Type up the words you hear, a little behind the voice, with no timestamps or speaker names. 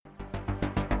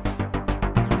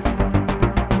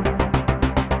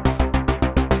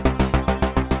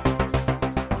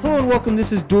Hello and welcome.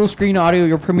 This is Dual Screen Audio,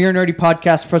 your premier nerdy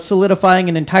podcast for solidifying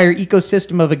an entire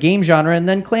ecosystem of a game genre and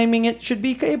then claiming it should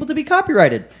be able to be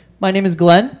copyrighted. My name is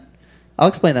Glenn. I'll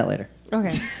explain that later.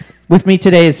 Okay. With me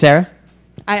today is Sarah.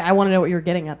 I want to know what you were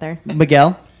getting at there.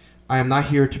 Miguel. I am not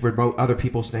here to promote other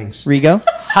people's things. Rigo.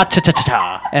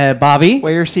 Ha-cha-cha-cha-cha. Bobby.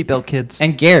 Wear your seatbelt, kids.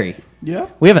 And Gary. Yeah.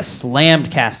 We have a slammed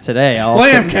cast today.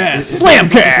 Slamcast.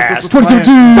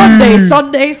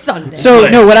 Sunday. So,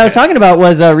 no, what I was talking about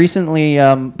was recently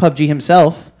PUBG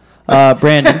himself,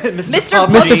 Brandon. Mr.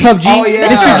 Mr. PUBG, Oh, yeah.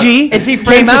 Mr. G, Is he came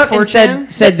friends out with and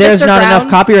 4chan? said there's Mr. not enough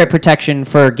Browns? copyright protection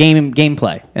for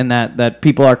gameplay, and that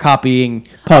people are copying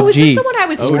PUBG. Oh, is this the one I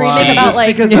was screaming wow. about? Is this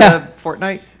Like, because Yeah. of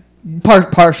Fortnite?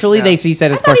 Partially, Yeah. he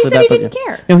said it's I thought he partially said he about didn't PUBG.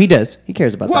 care. No, he does. He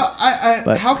cares about Well, that.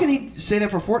 But- how can he say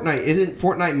that for Fortnite? Isn't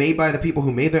Fortnite made by the people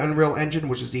who made the Unreal Engine,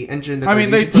 which is the engine that I they're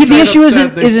mean, they- using for- The issue straight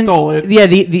up said isn't they stole it. Yeah,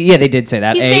 they did say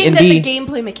that. he's A saying and that B. the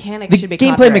gameplay mechanics The should be gameplay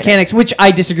copyrighted. mechanics, which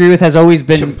I disagree with, has always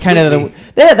been kind of the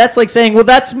Completely. that's like saying, well,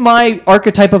 that's my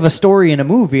archetype of a story in a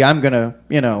movie. I'm gonna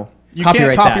You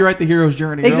copyright can't copyright the hero's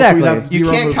journey. or else Exactly. we'd have You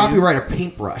zero can't movies. copyright a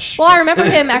paintbrush. Well, I remember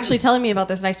him actually telling me about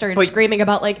this, and I started But screaming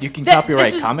about like you can that- copyright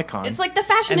this is- Comic-Con It's like the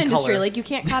fashion and industry. color. Like you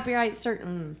can't copyright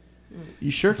certain. You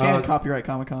sure can Uh, copyright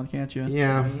Comic-Con, can't you?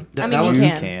 Yeah, that, I mean, that you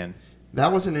was can.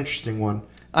 that was an interesting one.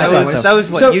 I That thought was,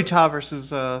 so. what, So- Utah versus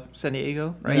San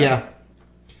Diego, right? Yeah.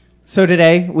 So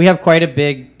today we have quite a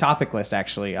big topic list.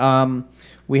 Actually,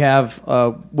 we have.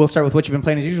 We'll start with what you've been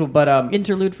playing as usual, but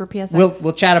Interlude for PSX.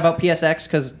 we'll chat about PSX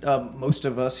because most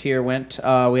of us here went.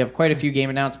 We have quite a few game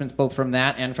announcements, both from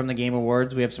that and from the Game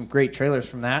Awards. We have some great trailers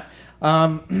from that.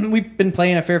 We've been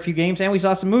playing a fair few games, and we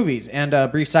saw some movies. And a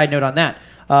brief side note on that: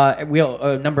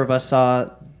 a number of us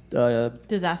saw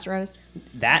Disaster Artist.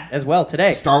 that as well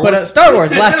today. Star But Wars? Star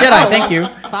Wars: Last Jedi. Thank you.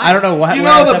 I don't know what You what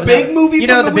know else the happened big there. movie You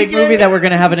know from the the big weekend? movie that we're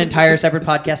going to have an entire separate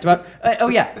podcast about. Oh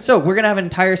yeah, so we're going to have an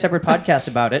entire separate podcast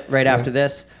about it right after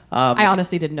this. I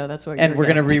honestly didn't know that's what. And you we're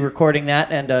going to getting. re-recording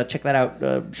that and check that out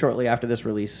shortly after this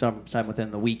release, sometime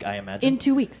within the week, I imagine. in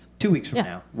 2 weeks. 2 weeks from Yeah.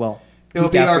 now. Well, It'll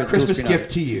week be after our Dual Christmas Screen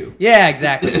gift Audio. to you. Yeah,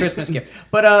 exactly, Christmas gift.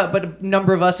 But a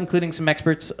number of us, including some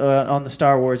experts on the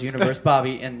Star Wars universe,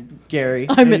 Bobby and Gary,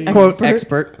 I'm an quote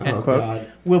expert. end Oh, quote, God.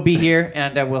 will be here,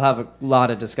 and we'll have a lot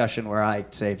of discussion where I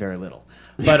say very little.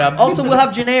 But also we'll have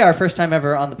Janae, our first time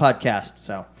ever on the podcast,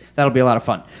 so that'll be a lot of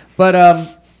fun. But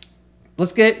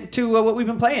let's get to what we've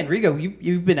been playing. Rigo,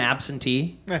 you've been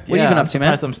absentee. What have you been up to,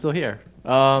 man? I'm still here.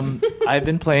 I've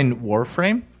been playing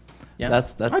Warframe. Yeah.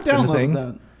 That's I been the downloaded thing.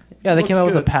 that. Yeah, they came out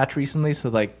Looked with a good. patch recently, so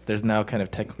like there's now kind of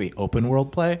technically open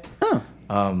world play. Oh,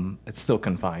 It's still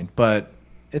confined, but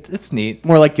it's neat.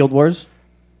 more like Guild Wars.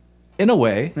 In a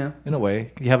way. Yeah. In a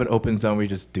way. You have an open zone where you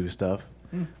just do stuff.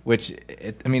 Which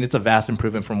it's a vast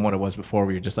improvement from what it was before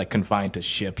where you're just like confined to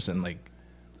ships and like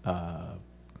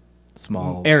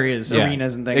small Areas, Yeah,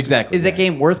 arenas, and things. Exactly. Is that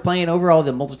game worth playing over all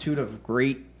the multitude of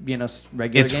great, regular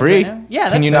It's games free. right now? Yeah,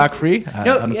 that's Can you fair. knock free?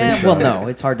 No, I'm yeah, pretty well, sure. no,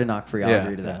 it's hard to knock free. I'll Yeah,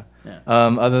 agree to that. Yeah.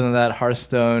 Other than that,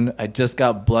 Hearthstone, I just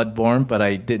got Bloodborne, but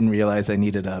I didn't realize I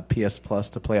needed a PS Plus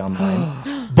to play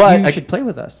online. But You I should play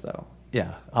with us, though.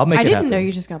 yeah, I'll make I it didn't happen. know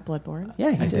you just got Bloodborne.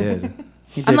 Yeah, he I did.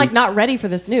 He I'm did. like not ready for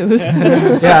this news.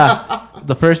 Yeah,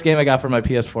 the first game I got for my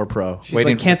PS4 Pro. She's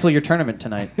like, cancel your tournament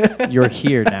tonight. You're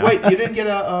here now. Wait, you didn't get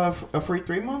a free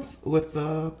 3 month with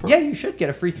Pro? Yeah, you should get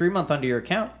a free 3-month under your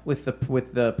account with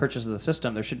the purchase of the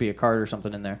system. There should be a card or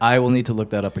something in there. I will need to look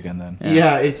that up again then.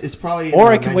 Yeah, it's probably. Or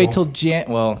in I the can wait manual.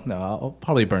 till Well, no, I'll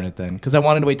probably burn it then because I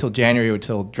wanted to wait till January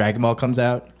until Dragon Ball comes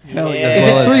out. Hell yeah. As If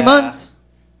well it's as- 3 months,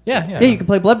 Yeah, yeah, you can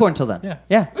play Bloodborne till then.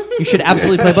 Yeah. You should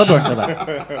absolutely play Bloodborne till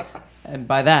then. And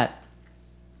by that,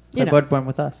 play You know. Bloodborne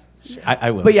with us.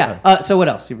 I will. But yeah, so what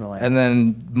else you've been playing? And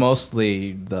then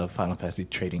mostly the Final Fantasy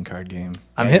trading card game.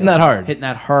 I'm hitting that hard. Hitting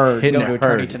that hard. Hitting Going it to a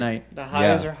tourney hard. tonight. The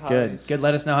highs Yeah. are highs. Good.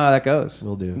 Let us know how that goes.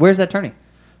 Will do. Where's that tourney?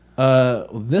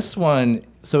 This one,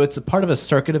 so it's a part of a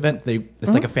circuit event.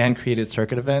 It's like a fan created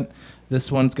circuit event.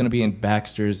 This one's going to be in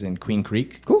Baxter's in Queen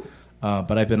Creek. Cool.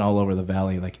 But I've been all over the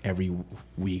valley like every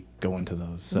week going to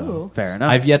those. So Ooh. Fair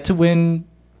enough. I've yet to win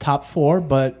top 4,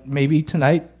 but maybe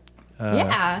tonight.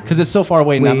 Yeah. Because it's so far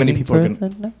away, not many Waiting people are for going.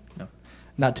 the- no?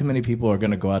 Not too many people are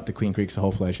going to go out to Queen Creek. So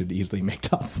hopefully, I should easily make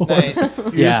top 4. Nice.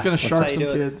 You're Yeah. just gonna how shark you some do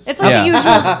it. kids. It's like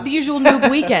Yeah. the usual noob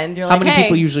weekend. You're How like, many hey,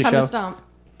 people usually time show? to stomp.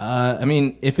 I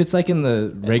mean, if it's like in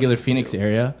the regular Phoenix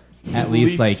area, at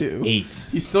least like 2. 8.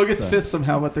 He still gets fifth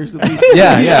somehow, but there's at least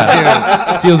Yeah,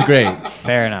 yeah. Feels great.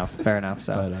 Fair enough.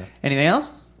 So, But, anything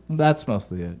else? That's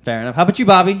mostly it. Fair enough. How about you,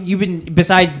 Bobby? You've been,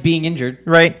 besides being injured.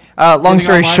 Right. Long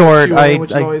story Online at short, 2 a.m.,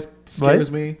 which always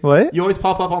scares me. What? You always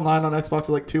pop up online on Xbox at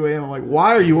like 2 a.m. I'm like,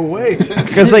 why are you awake?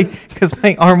 Because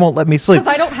my arm won't let me sleep.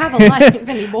 Because I don't have a life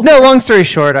anymore. No, long story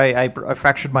short, I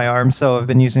fractured my arm, so I've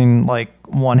been using like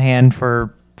one hand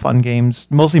for fun games,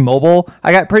 mostly mobile.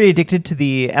 I got pretty addicted to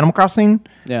the Animal Crossing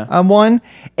one.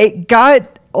 It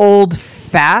got old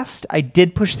fast. I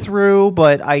did push through,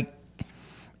 but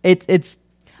it's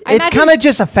kind of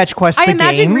just a fetch quest. I the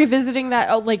imagine game. revisiting that,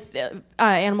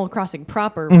 Animal Crossing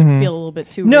proper would feel a little bit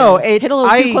too. No, real. Hit a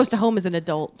little too close to home as an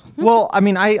adult. Well, I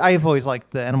mean, I've always liked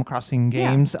the Animal Crossing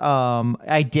games. Yeah.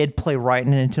 I did play right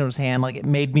in Nintendo's hand. Like, it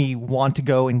made me want to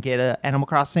go and get a Animal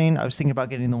Crossing. I was thinking about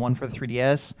getting the one for the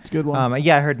 3DS. It's a good one.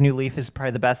 I heard New Leaf is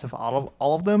probably the best of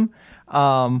all of them.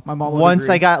 My mom would once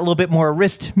agree. I got a little bit more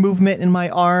wrist movement in my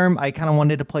arm, I kind of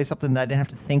wanted to play something that I didn't have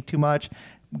to think too much.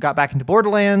 Got back into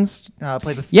Borderlands.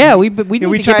 Played with. Yeah, we need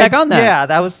to get back on that. Yeah,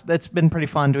 that's been pretty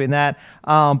fun doing that.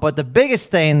 But the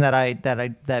biggest thing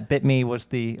that bit me was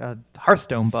the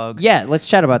Hearthstone bug. Yeah, let's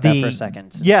chat about that for a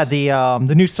second. Yeah,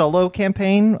 the new solo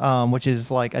campaign, which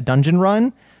is like a dungeon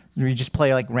run. Where you just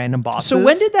play like random bosses. So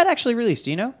when did that actually release?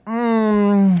 Do you know?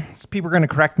 People are going to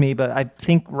correct me, but I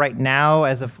think right now,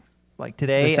 as of like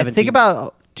today, The I think 17th.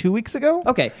 about 2 weeks ago.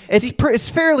 Okay. It's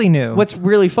fairly new. What's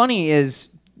really funny is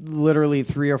literally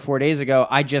 3 or 4 days ago,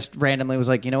 I just randomly was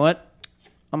like, you know what?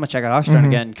 I'm going to check out Hearthstone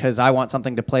again because I want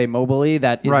something to play mobily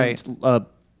that isn't a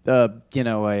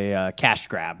cash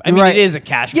grab. I mean, it is a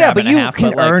cash grab. Yeah, but and a you half, can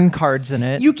but, like, earn cards in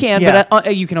it. You can, Yeah.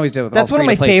 but you can always do it with That's all one of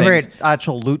my free-to-play favorite things.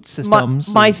 actual loot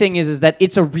systems. My thing is that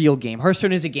it's a real game.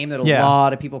 Hearthstone is a game that a Yeah.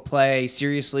 lot of people play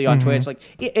seriously on Twitch. Like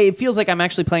it feels like I'm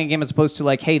actually playing a game as opposed to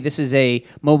like, hey, this is a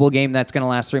mobile game that's going to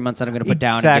last 3 months that I'm going to put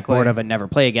down and get Exactly. bored of and never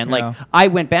play again. Yeah. Like I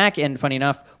went back and funny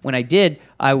enough, when I did,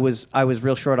 I was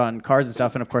real short on cards and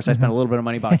stuff, and of course I spent a little bit of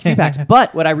money buying Q packs.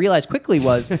 But what I realized quickly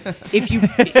was if you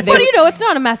What do you know? It's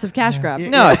not a massive cash grab.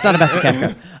 no, it's not a massive cash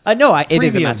grab. It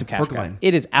is a Freemium massive cash for grab. Glenn.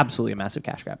 It is absolutely a massive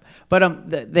cash grab.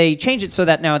 But they changed it so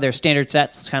that now they're standard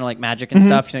sets, kind of like Magic and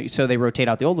stuff. You know, so they rotate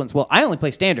out the old ones. Well, I only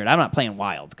play standard. I'm not playing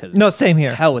wild because No, same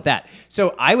here. Hell with that.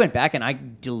 So I went back and I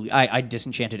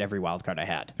disenchanted every wild card I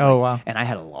had. Oh, wow. And I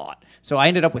had a lot. So I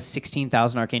ended up with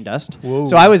 16,000 arcane dust. Whoa.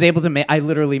 So I was able to I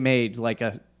literally made like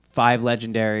a 5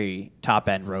 legendary top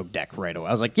end rogue deck right away.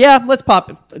 I was like, yeah, let's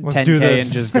pop 10K do this.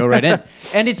 and just go right in.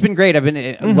 And it's been great. I've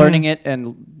been learning it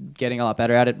and getting a lot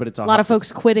better at it, but it's A lot of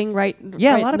folks quitting right.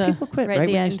 Yeah, right a lot in of the- people quit right, right at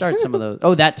the when you end. start some of those.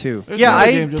 Oh, that too. There's Yeah, another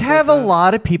I game just have like a that.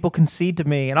 lot of people concede to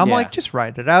me, and I'm Yeah. like, just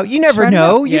write it out. You never Shred it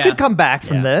know. up. You Yeah. could come back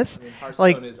from this.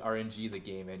 Hearthstone is RNG the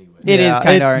game anyway. It is kind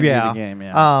it's- of RNG the game,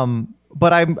 yeah.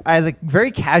 But I'm as a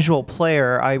very casual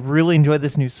player, I really enjoyed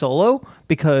this new solo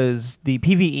because the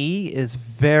PvE is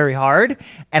very hard,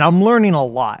 and I'm learning a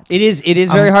lot. It is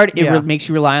very hard. It yeah. makes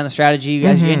you rely on the strategy,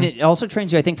 and it also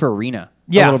trains you, I think, for arena.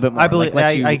 Yeah, a little bit more. I believe-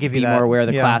 lets you I give you be that. more aware of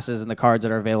the Yeah. classes and the cards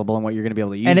that are available and what you're going to be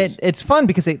able to use. And it's fun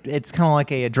because it's kind of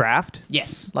like a draft.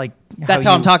 yes, Like that's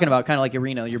how I'm you- talking about, kind of like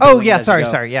arena. You're Oh building yeah, as you go.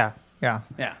 sorry, yeah. Yeah,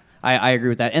 I agree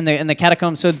with that. And the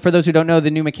catacombs. So for those who don't know, the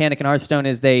new mechanic in Hearthstone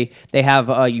is they have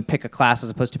you pick a class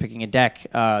as opposed to picking a deck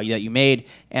that you made,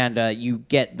 and you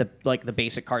get the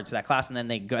basic cards to that class, and then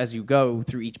they go, as you go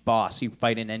through each boss, you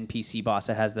fight an NPC boss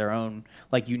that has their own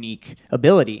like unique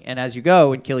ability, and as you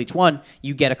go and kill each one,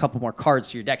 you get a couple more cards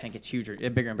to your deck, and it gets huger,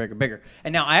 bigger and bigger and bigger.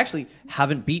 And now I actually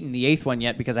haven't beaten the 8th one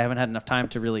yet because I haven't had enough time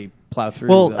to really plow through.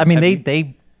 Well, those I mean, heavy-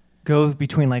 they go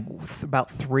between like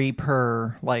about 3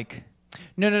 per like.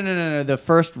 No. The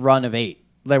first run of 8,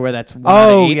 like where that's 1 Oh,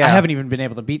 out of 8. yeah. I haven't even been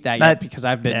able to beat that yet That- because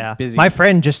I've been yeah. busy. My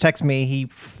friend just texted me. He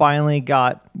finally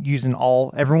got using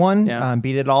everyone. Yeah.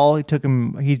 Beat it all. It took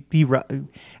him. He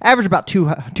averaged about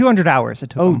 200 hours.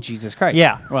 It took Oh, him. Jesus Christ.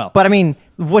 Yeah. Well. but I mean,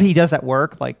 what he does at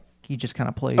work, like he just kind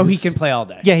of plays. Oh, he can play all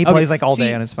day. Yeah, he Okay, plays like all see,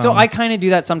 day on his phone. So I kind of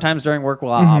do that sometimes during work.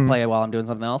 Well, I'll play it while I'm doing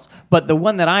something else. But the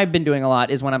one that I've been doing a lot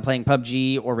is when I'm playing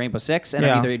PUBG or Rainbow Six, and I'm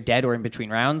Yeah. either dead or in between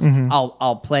rounds.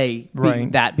 I'll play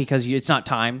Right. that because it's not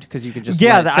timed because you can just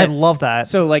Yeah, let it I sit. love that.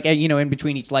 So like in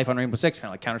between each life on Rainbow Six, kind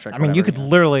of like Counter-Strike. I mean, you could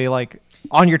literally like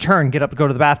on your turn get up, go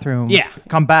to the bathroom. Yeah.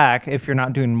 Come back if you're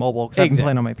not doing mobile because I've been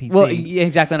playing on my PC. Well, yeah,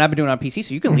 exactly, and I've been doing it on PC,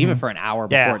 so you can leave it for an hour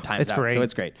before Yeah, it times it's out. great. So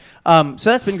it's great. So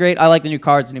that's been great. I like the new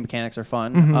cards. The new mechanics are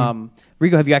fun.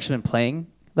 Rigo, have you actually been playing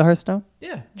the Hearthstone?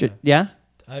 Yeah. Yeah.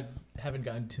 I haven't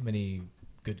gotten too many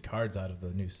good cards out of the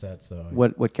new set, so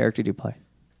What character do you play?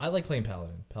 I like playing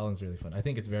Paladin. Paladin's really fun. I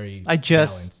think it's very I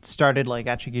just balanced. started like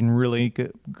actually getting really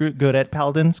good at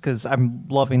paladins because I'm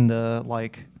loving the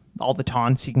like all the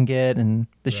taunts you can get and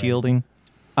the shielding.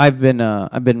 I've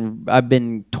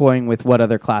been toying with what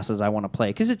other classes I want to play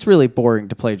because it's really boring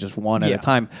to play just one at a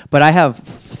time. But I have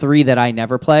 3 that I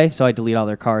never play, so I delete all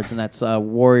their cards, and that's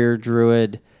warrior,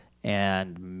 druid,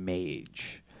 and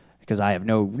mage, because I have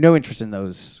no interest in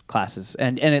those classes.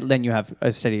 And then you have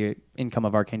a steady income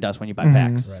of arcane dust when you buy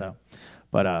packs.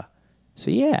 Right.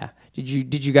 So yeah.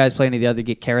 Did you guys play any of the other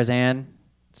Karazhan?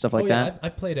 Stuff like that. I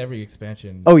played every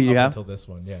expansion. Oh, you have? Until this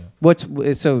one, yeah.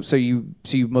 So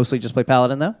you mostly just play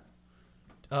Paladin though?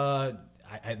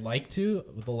 I'd like to.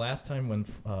 The last time when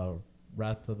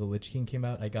Wrath of the Lich King came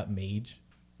out, I got a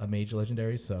mage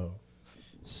legendary.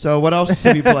 So what else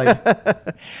have you played?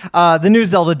 The new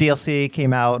Zelda DLC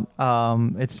came out.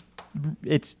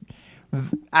 It's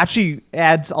actually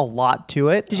adds a lot to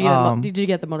it. Did you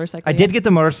get the motorcycle? I did get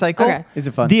the motorcycle. Okay. Is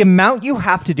it fun? The amount you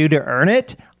have to do to earn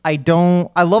it, I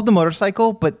love the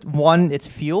motorcycle, but one, it's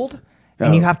fueled,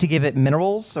 and you have to give it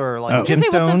minerals or like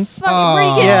gemstones.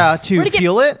 To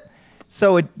fuel it.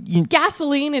 So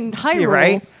gasoline and Hyrule. Yeah,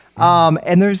 right.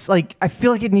 And there's I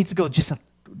feel like it needs to go just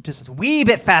a wee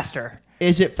bit faster.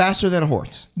 Is it faster than a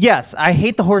horse? Yes, I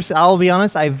hate the horse. I'll be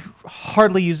honest. I've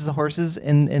hardly used the horses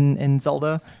in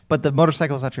Zelda, but the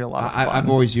motorcycle is actually a lot of fun. I've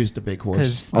always used a big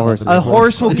horse. A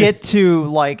horse will get to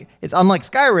it's unlike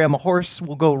Skyrim. A horse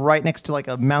will go right next to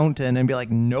a mountain and be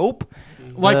like, nope.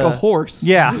 Like a horse.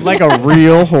 Yeah, like a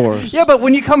real horse. Yeah, but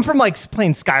when you come from playing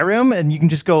Skyrim and you can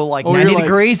just go 90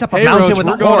 degrees up a mountain with a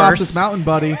horse. We're going off this mountain,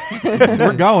 buddy.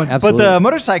 We're going. Absolutely. But the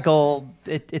motorcycle,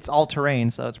 it's all terrain,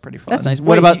 so it's pretty fun. That's nice. What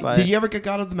What about? about? Did you ever get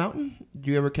God of the Mountain? Did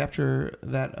you ever capture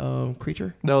that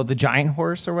creature? No, the giant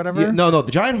horse or whatever. Yeah, no.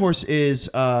 The giant horse is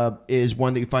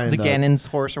one that you find the in Ganon's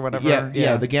horse or whatever.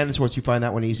 Yeah, the Ganon's horse. You find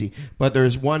that one easy. But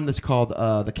there's one that's called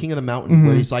the King of the Mountain,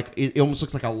 where he's it almost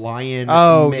looks like a lion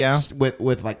mixed with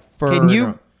fur. Can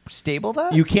you stable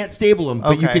that? You can't stable him,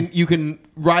 but you can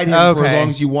ride him for as long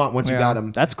as you want once you got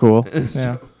him. That's cool.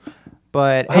 Yeah.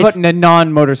 But how about the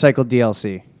non-motorcycle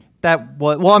DLC?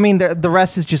 The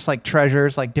rest is just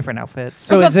treasures, different outfits.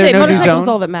 So I was is about to say, there no new motorcycle's zone?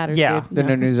 all that matters. Yeah. dude. There's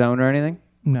no new zone or anything?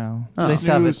 No. Oh. They Just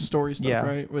still have new it. story stuff,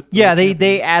 right? With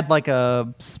They add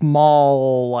a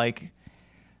small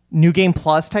new game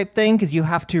plus type thing because you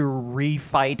have to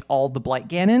refight all the Blight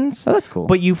Ganons. Oh, that's cool.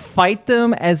 But you fight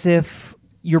them as if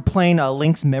you're playing a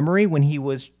Link's memory when he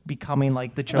was becoming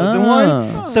the chosen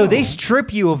one. So they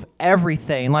strip you of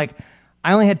everything.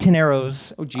 I only had 10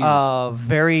 arrows of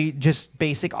very just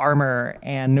basic armor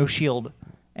and no shield,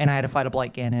 and I had to fight a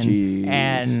Blight Ganon.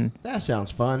 And that sounds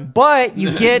fun. but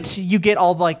you get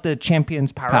all the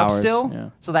champions power ups still, yeah.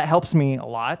 so that helps me a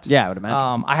lot. Yeah, I would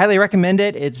imagine. I highly recommend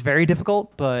it. It's very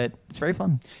difficult, but it's very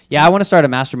fun. Yeah, I want to start a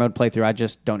master mode playthrough. I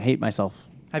just don't hate myself.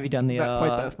 Have you done the Not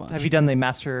quite that much. Have you done the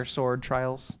Master Sword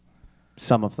trials?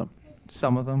 Some of them,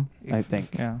 Some of them, I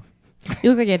think. Yeah. You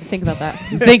look like you had to think about that.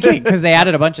 Thinking because they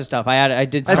added a bunch of stuff. I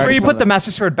did. That's start where you some put of the them.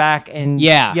 Master Sword back, and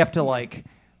Yeah. you have to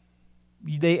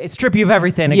they strip you of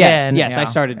everything Yes, again. yes, Yeah, I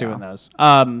started yeah. doing those.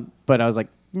 But I was like,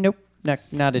 nope,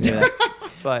 not into that.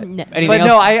 But No. Anything but else?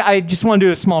 no, I just want to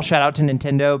do a small shout out to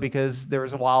Nintendo because there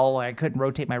was a while I couldn't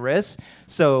rotate my wrists.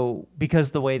 So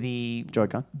because the way the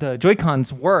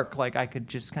Joy-Cons work, I could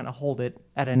just kind of hold it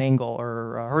at an angle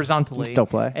or horizontally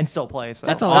And still play. So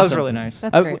That's that was awesome. really nice.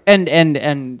 That's great.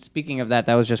 And speaking of that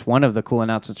was just one of the cool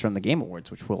announcements from the Game Awards,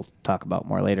 which we'll talk about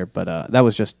more later. But that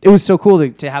was it was so cool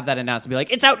to have that announced and be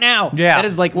like, it's out now. Yeah. That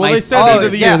is Well, my. they said end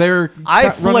of the year. They were I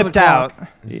running the flipped clock. out.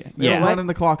 They Yeah. were running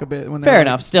the clock a bit. When they Fair were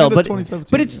enough, still, end of but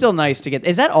 2017, it's still nice to get.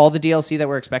 Is that all the DLC that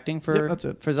we're expecting for? Yep, that's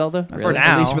it. For Zelda. That's For it.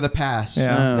 now. At least for the pass.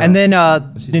 Yeah. Oh. And then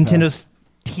see the Nintendo's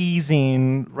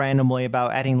teasing randomly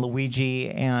about adding Luigi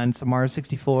and some Mario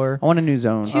 64 I want a new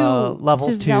zone.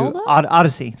 levels to to Zelda?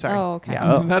 Odyssey. Sorry. Oh, okay.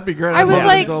 Yeah. That'd be great. I was love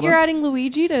like, Zelda. you're adding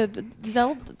Luigi to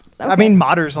Zelda? Okay. I mean,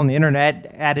 modders on the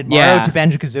internet added Mario Yeah. to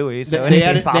Banjo-Kazooie, so They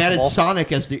anything's added possible.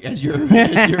 Sonic as your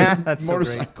That's so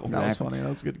motorcycle. That was funny. That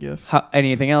was a good gift.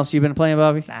 Anything else you've been playing,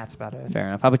 Bobby? That's about it. Fair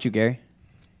enough. How about you, Gary?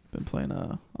 Been playing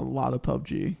a lot of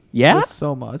PUBG. Yeah? Just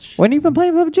so much. When have you been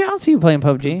playing PUBG? I don't see you playing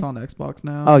PUBG. It's on Xbox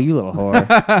now. Oh, you little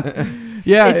whore.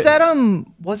 yeah. Is that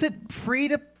was it free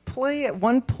to play at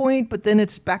one point, but then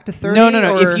it's back to 30?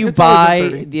 No. or- If you It's always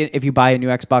been buy 30. if you buy a new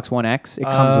Xbox One X, it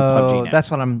comes with PUBG now. That's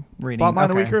what I'm reading. bought mine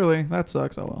a Okay. week early? That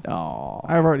sucks. Oh well. Oh.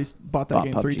 I've already bought that Bought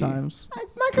game 3 PUBG. times.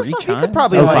 Microsoft, you times? could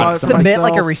probably Oh, I bought it for submit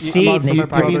like a myself. receipt. I bought and it they for You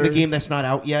could my probably- mean the brother. game that's not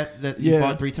out yet that you Yeah.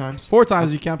 bought 3 times? 4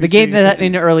 times you can't be The game seeing that it.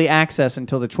 in early access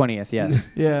until the 20th. Yes.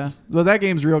 Yeah. But that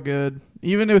game's real good.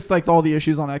 Even with all the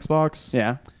issues on Xbox.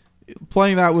 Yeah.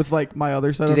 Playing that with my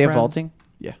other set Do of they have friends. vaulting?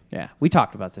 Yeah. Yeah, we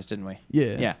talked about this, didn't we?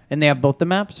 Yeah. Yeah, and they have both the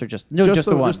maps, or just the one, Just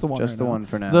the one. just right the now. one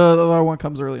for now. The other one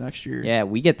comes early next year. Yeah,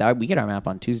 we get that. We get our map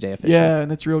on Tuesday officially. Yeah,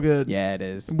 and it's real good. Yeah, it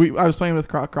is. I was playing with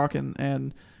Kraken,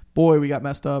 and boy, we got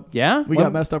messed up. Yeah? We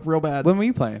got messed up real bad. When were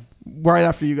you playing? Right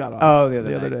after you got off. Oh,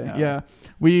 the other day. night. Oh. Yeah.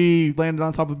 We landed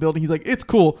on top of a building. He's like, it's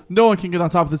cool. No one can get on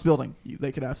top of this building.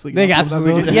 They could absolutely get on top of that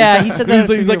building. Yeah, he said that.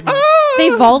 He's like, They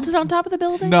vaulted on top of the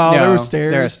building? No, there No, were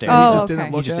stairs. there are stairs. He Oh, just okay.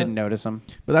 didn't You look just at. didn't notice them.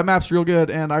 But that map's real good,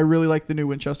 and I really like the new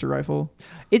Winchester rifle.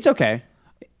 It's okay.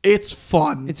 It's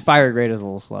fun. Its fire grade is a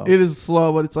little slow. It is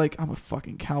slow, but it's like, I'm a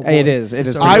fucking cowboy. It is. It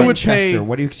is. So I would Winchester, pay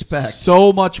What do you expect?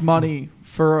 so much money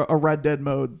for a Red Dead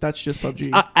mode. That's just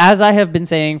PUBG. As I have been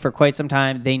saying for quite some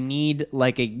time, they need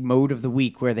like a mode of the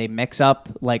week where they mix up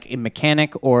like a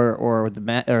mechanic or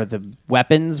the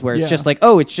weapons, where it's Yeah. just like,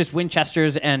 oh, it's just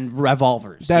Winchesters and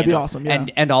revolvers. That'd you be know? awesome, yeah.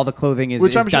 And all the clothing is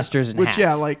I'm sure- dusters and hats.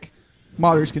 yeah, like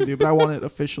modders can do, but I want it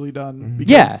officially done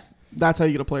because Yeah. that's how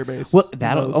you get a player base. Well, in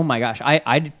that'll. those. Oh my gosh,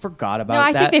 I forgot about No,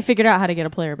 I that. think they figured out how to get a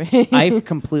player base. I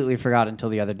completely forgot until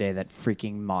the other day that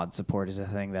freaking mod support is a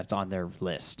thing that's on their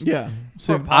list. Yeah.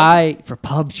 So For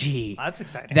PUBG. That's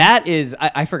exciting. That is,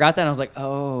 I forgot that and I was like,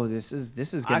 oh, this is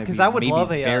going to Because be I would maybe love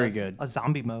very good. a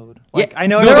zombie mode. Yeah, Like I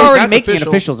know they're no, already that's making official.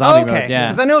 an official Oh, zombie okay. mode. Yeah.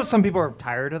 Because I know some people are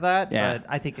tired of that, Yeah. but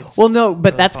I think it's Well, no,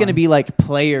 but really that's going to fun. be like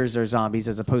players or zombies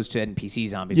as opposed to NPC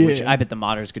zombies, which Yeah. I bet the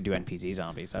modders could do NPC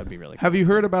zombies. That would be really cool. have you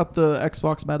heard about the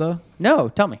Xbox meta? No,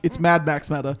 tell me. It's Mad Max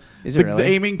meta. Is it the, really? The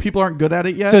aiming, people aren't good at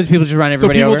it yet. So people just run So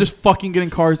everybody people over? just fucking get in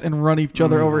cars and run each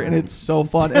other over, and it's so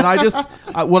fun. And I just,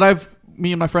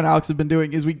 me and my friend Alex have been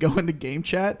doing is we go into game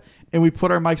chat and we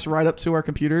put our mics right up to our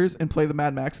computers and play the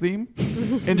Mad Max theme,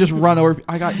 and just run over.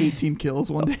 I got 18 kills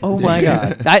one day. Oh my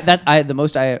god.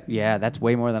 That's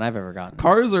way more than I've ever gotten.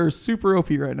 Cars are super OP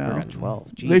right We're now. at 12.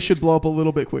 They Jesus. should blow up a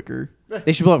little bit quicker.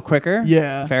 They should blow up quicker?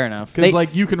 Yeah. Fair enough. Because They-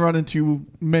 like you can run into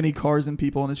many cars and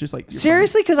people, and it's just like you're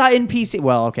Seriously? Because in PC...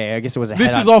 Well, okay, I guess it was a fine.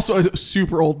 This head-on. is also a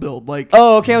super old build. Like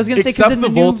Oh, okay, I was going to say... except Because the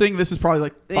in the vaulting, this is probably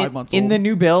like 5 months in old. the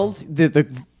new build, the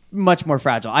much more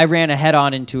fragile. I ran a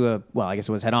head-on into a... Well, I guess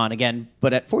it was head-on again,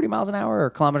 but at 40 miles an hour or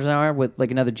kilometers an hour with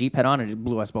like another Jeep head-on, and it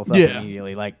blew us both up Yeah.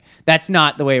 immediately. Like, that's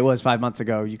not the way it was 5 months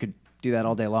ago. You could do that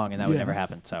all day long, and that would Yeah. never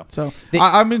happen. So So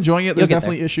I'm enjoying it. There's get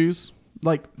definitely issues,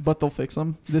 like, but they'll fix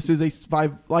them. This is I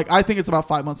think it's about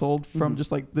 5 months old from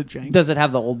just like the jank. does it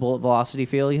have the old bullet velocity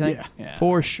feel, you think? Yeah,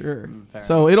 for sure. fair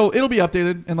So it'll be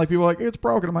updated, and like people are like, it's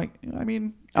broken. I'm like, I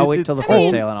mean, I'll wait till the it's first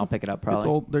old. sale, and I'll pick it up It's probably.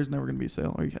 old. There's never gonna be a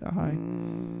sale. Are you high?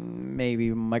 Maybe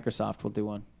Microsoft will do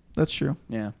one. That's true.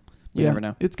 Yeah. You Yeah, never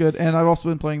know. It's good, and I've also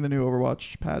been playing the new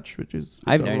Overwatch patch, which is it's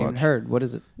I've never even Overwatch. heard. What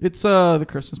is it? It's the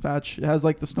Christmas patch. It has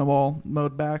like the snowball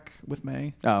mode back with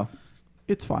May. Oh,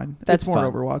 It's fine. That's it's more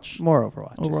fun. Overwatch. more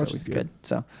Overwatch. Overwatch Overwatch is is good. good.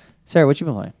 So, Sarah, what you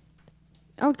been playing?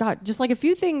 Oh god, just like a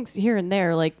few things here and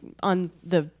there, like on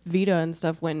the Vita and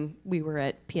stuff when we were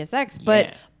at PSX.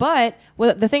 Yeah.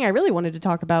 But the thing I really wanted to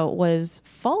talk about was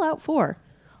Fallout 4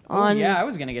 on I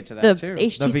was gonna get to the that too.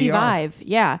 HTC The VR. Vive.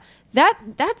 Yeah,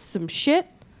 that's some shit.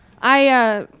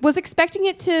 I was expecting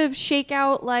it to shake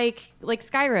out like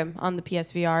Skyrim on the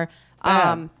PSVR.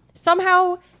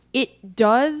 Somehow it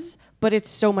does, but it's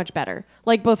so much better.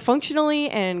 Like both functionally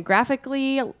and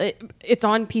graphically, it's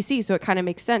on PC, so it kind of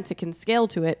makes sense. It can scale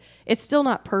to it. It's still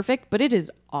not perfect, but it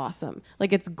is awesome.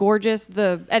 Like it's gorgeous.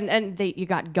 You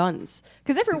got guns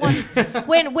because everyone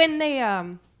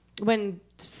when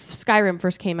Skyrim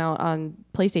first came out on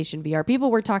PlayStation VR,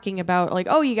 people were talking about like,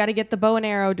 oh, you got to get the bow and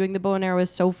arrow. Doing the bow and arrow is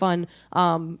so fun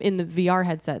in the VR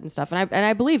headset and stuff. And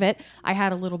I believe it. I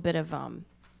had a little bit of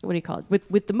what do you call it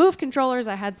with the Move controllers?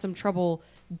 I had some trouble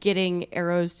getting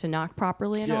arrows to knock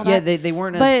properly and all yeah, that. they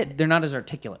weren't. But They're not as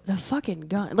articulate. the fucking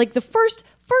gun, like the first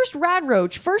rad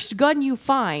roach, first gun you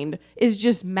find is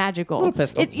just magical. Little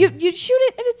pistol. You shoot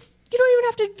it and it's you don't even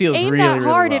have to Feels aim really, that really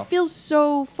hard. well. It feels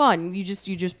so fun. You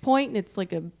just point and it's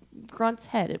like a grunt's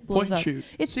head. It blows Point and up. shoot.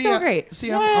 It's so great.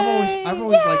 I've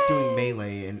always liked doing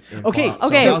melee and Okay, Fallout. So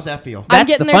okay. how's that feel? I'm That's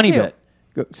getting the there funny too.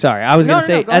 bit. Sorry, I was No, gonna no,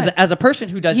 say no, go as ahead. as a person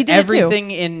who does You did it too.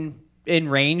 everything in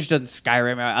ranged on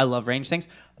Skyrim, I love ranged things.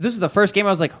 This is the first game I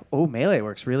was like, oh, melee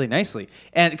works really nicely,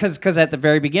 and because at the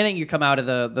very beginning you come out of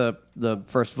the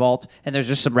first vault and there's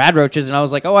just some rad roaches, and I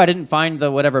was like, oh, I didn't find the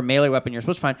whatever melee weapon you're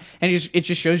supposed to find, and it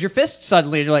just shows your fist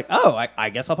suddenly, and you're like, oh, I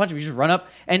guess I'll punch him. You just run up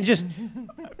and just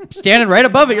standing right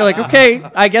above it, you're like, okay,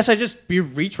 I guess you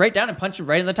reach right down and punch him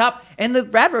right in the top, and the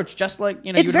rad roach just like It's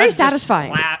you would very imagine, just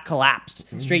satisfying. collapsed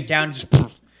straight down, just.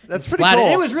 That's pretty splatted. cool.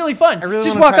 And it was really fun. really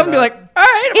just wanna walk try up and be that. like, all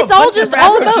right, I'm It's gonna all punch just some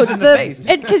all roaches modes. in the face.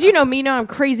 Because me, I'm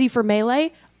crazy for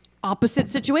melee. Opposite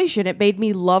situation. It made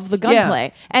me love the Yeah.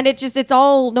 gunplay, and it's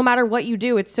all no matter what you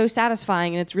do, it's so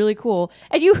satisfying and it's really cool.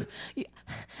 And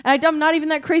And I'm not even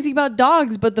that crazy about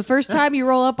dogs, but the first time you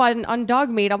roll up on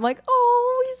Dogmeat, I'm like,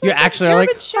 oh, he's You're like actually a German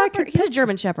like, Shepherd. He's a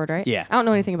German Shepherd, right? Yeah. I don't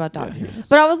know anything about dogs.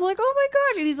 But I was like, oh my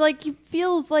gosh. And he's like, he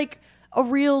feels like a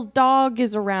real dog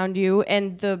is around you.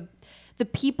 And the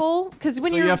people, because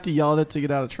when So you have to yell at it to get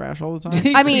out of trash all the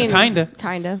time? I mean,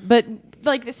 kinda. But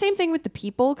like the same thing with the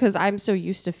people, because I'm so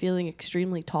used to feeling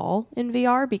extremely tall in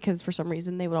VR, because for some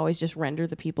reason they would always just render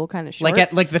the people kind of short.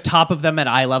 Like at the top of them at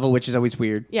eye level, which is always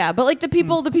weird. Yeah, but like the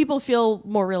people feel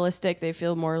more realistic. They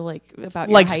feel more like about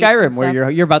Like your height and Skyrim, where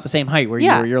stuff. you're about the same height. Where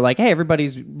Yeah. you're like, hey,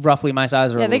 everybody's roughly my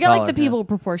size or a Yeah, they little got like the taller. people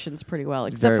proportions pretty well,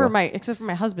 Very well. except for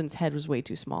my husband's head was way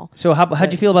too small. So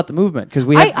how'd you feel about the movement? Because I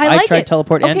like tried it.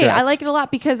 teleport and Okay, direct. I like it a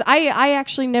lot because I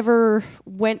actually never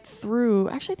went through.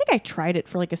 Actually, I think I tried it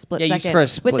for like a split Yeah, second for a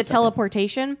split with the second.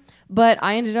 teleportation, but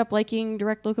I ended up liking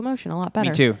direct locomotion a lot better.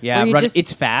 Me too. Yeah, Where you just-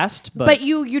 it's fast, but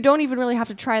you don't even really have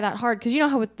to try that hard, because you know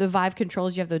how with the Vive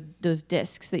controls you have those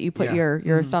discs that you put Yeah.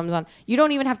 your thumbs on. You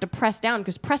don't even have to press down,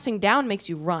 because pressing down makes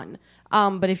you run.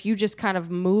 But if you just kind of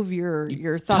move your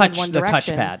thumb in touch one the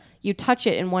direction, touchpad. you touch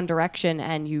it in one direction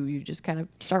and you just kind of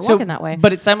start walking that way.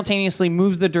 But it simultaneously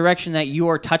moves the direction that you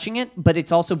are touching it, but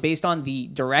it's also based on the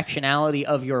directionality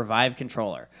of your Vive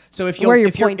controller. So if Where you're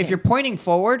if pointing. you're pointing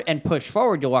forward and push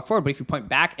forward, you'll walk forward. But if you point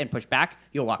back and push back,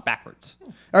 you'll walk backwards.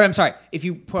 Or I'm sorry, if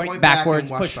you point back backwards,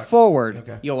 and watch push back. forward,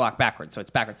 Okay. you'll walk backwards. So it's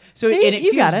backwards. So You- and it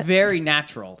you got feels it. very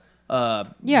natural.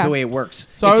 Yeah. The way it works.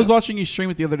 So I was watching you stream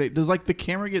it the other day. Does like the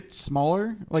camera get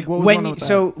smaller? Like what was going on with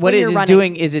that? What When it you're is running.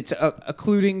 doing is it's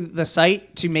occluding the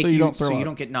sight to make So you don't throw so you up.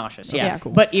 don't get nauseous. Okay, Yeah,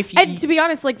 cool. but if you And to be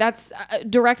honest, like that's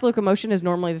direct locomotion is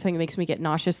normally the thing that makes me get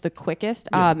nauseous the quickest.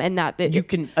 And that you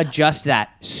can adjust that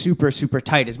super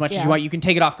tight as much as Yeah. you want. You can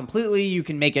take it off completely. You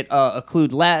can make it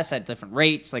occlude less at different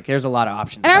rates. Like there's a lot of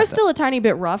options. And I about was that. still a tiny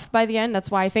bit rough by the end. That's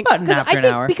why I think About after an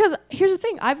hour. because here's the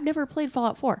thing: I've never played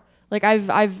Fallout 4. Like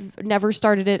I've never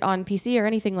started it on PC or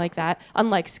anything like that.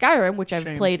 Unlike Skyrim, which I've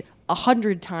Shame. played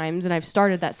 100 times, and I've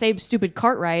started that same stupid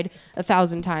cart ride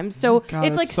 1,000 times. So God,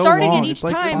 it's like it's so starting long. it each It's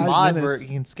like time. 5 Mod where minutes.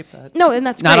 you can skip that. No, and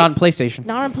that's not great. on PlayStation.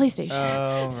 Not on PlayStation.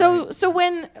 Oh, So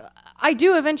when I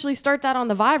do eventually start that on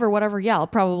the Vive or whatever, yeah, I'll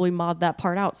probably mod that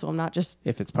part out, so I'm not just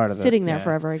If it's part of the sitting there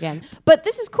forever again. But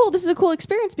this is cool. This is a cool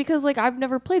experience because like I've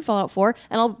never played Fallout 4,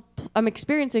 and I'm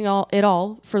experiencing it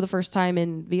all for the first time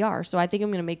in VR. So I think I'm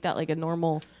gonna make that like a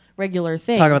normal, regular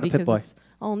thing. Talk about the because Pip-Boy. it's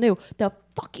all new. The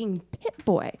fucking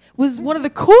Pip-Boy was one of the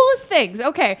coolest things.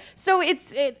 Okay, so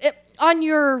it's on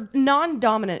your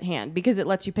non-dominant hand, because it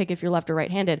lets you pick if you're left or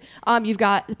right-handed. You've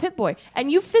got the Pip-Boy,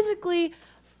 and you physically,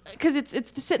 because it's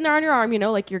sitting there on your arm, you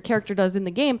know, like your character does in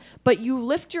the game, but you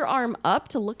lift your arm up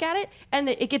to look at it, and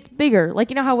it gets bigger. Like,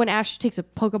 you know how when Ash takes a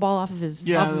Pokeball off of his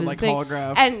like thing,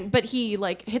 holograph. but he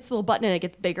like hits the little button and it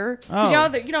gets bigger. 'Cause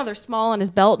Oh. you know they're small on his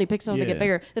belt, and he picks them up and they Yeah. get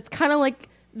bigger. That's kind of like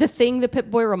the thing the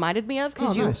Pip-Boy reminded me of,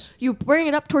 because Oh, nice. you bring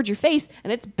it up towards your face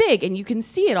and it's big and you can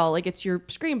see it all, like it's your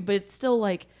screen, but it's still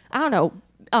like, I don't know,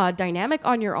 dynamic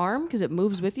on your arm because it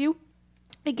moves with you.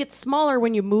 It gets smaller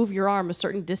when you move your arm a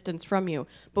certain distance from you,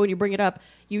 but when you bring it up,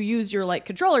 you use your like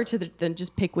controller to then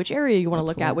just pick which area you want to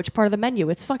look at, which part of the menu.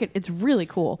 It's really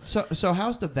cool. So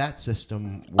how's the VAT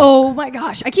system? Work? Oh my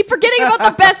gosh, I keep forgetting about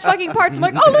the best fucking parts. I'm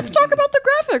like, oh, let's talk about the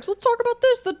graphics. Let's talk about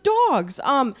this, the dogs.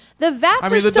 The VATs I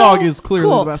mean, are the so dog is clearly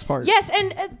cool. the best part. Yes,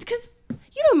 and because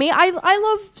you know me, I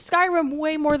love Skyrim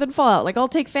way more than Fallout. Like I'll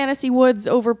take Fantasy Woods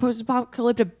over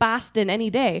post-apocalyptic Bastion any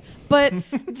day. But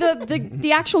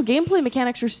the actual gameplay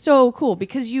mechanics are so cool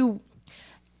because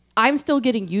I'm still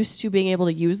getting used to being able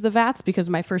to use the VATs, because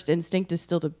my first instinct is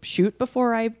still to shoot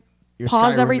before I Your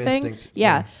pause Skyrim everything. instinct,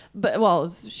 Yeah. yeah. But well,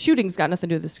 shooting's got nothing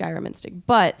to do with the Skyrim instinct.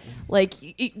 But like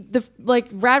like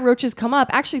rad roaches come up.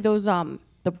 Actually, those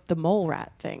the mole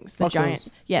rat things, the Fuck giant. those.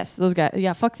 Yes, those guys.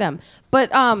 Yeah, fuck them. But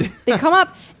they come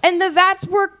up and the VATs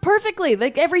work perfectly.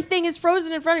 Like everything is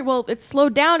frozen in front of you. Well, it's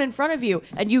slowed down in front of you,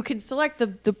 and you can select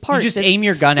the You parts. just aim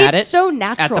your gun at it. It's so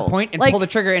natural. At the point and like, pull the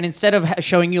trigger, and instead of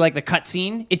showing you like the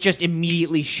cutscene, it just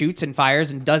immediately shoots and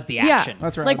fires and does the Yeah, action.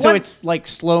 that's right. Like So once- it's like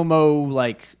slow mo,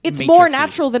 like it's Matrix-y. more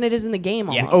natural than it is in the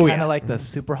game. Yeah. Almost. Oh, Kind yeah. of like the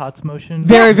Super Hots motion.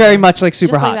 Very much like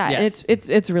Super Just Hot. like that. Yes.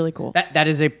 It's really cool. That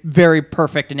is a very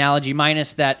perfect analogy,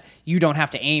 minus that you don't have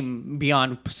to aim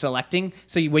beyond selecting.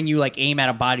 So when you like aim at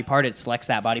a body part, it selects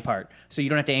that body part. So you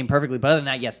don't have to aim perfectly. But other than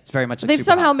that, yes, it's very much like They've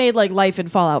Super somehow Hot. made like life in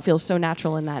Fallout feel so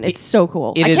natural in that. It's so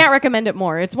cool. it I is- can't recommend it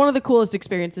more. It's one of the coolest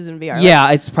experiences in VR. Like,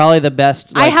 Yeah, it's probably the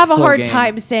best. I like, have a full hard game.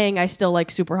 time saying I still like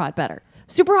Super Hot better.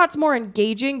 Superhot's more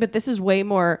engaging, but this is way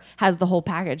more has the whole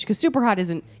package because Superhot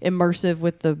isn't immersive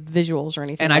with the visuals or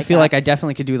anything. And I feel like I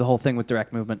definitely could do the whole thing with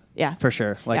direct movement. Yeah. For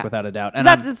sure. Like without a doubt. And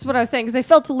that's what I was saying because I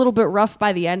felt a little bit rough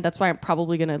by the end. That's why I'm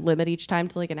probably going to limit each time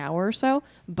to like an hour or so.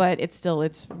 But it's still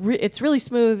it's really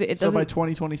smooth. It So doesn't by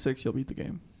 2026, you'll beat the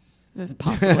game.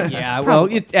 possibly. yeah. Well,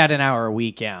 at an hour a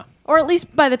week. Yeah. Or at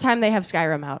least by the time they have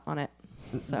Skyrim out on it.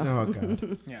 So. Oh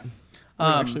god. Yeah. It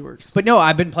actually works. But no,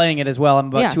 I've been playing it as well. I'm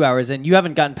about Yeah. 2 hours in. You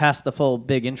haven't gotten past the full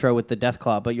big intro with the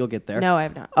Deathclaw, but you'll get there. No, I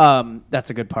have not.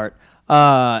 That's a good part.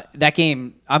 That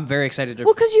game, I'm very excited to.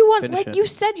 Well, because you want, finish like it. you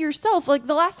said yourself, like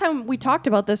the last time we talked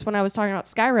about this when I was talking about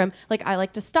Skyrim, like I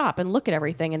like to stop and look at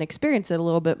everything and experience it a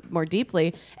little bit more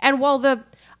deeply. And while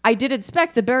I did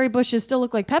inspect the berry bushes still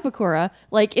look like Pepakura,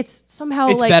 like it's somehow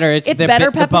It's like better. It's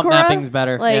better the bump Pepakura. mapping's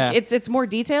better. Like Yeah. it's more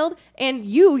detailed. And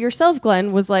you yourself,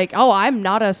 Glenn, was like, "Oh, I'm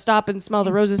not a stop and smell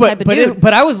the roses type of dude."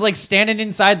 But I was like standing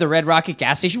inside the Red Rocket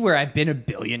gas station where I've been a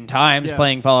billion times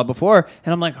playing Fallout before,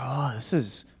 and I'm like, oh, this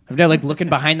is. I'm there like looking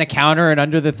behind the counter and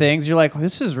under the things. You're like, well,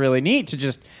 this is really neat to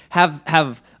just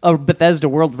have a Bethesda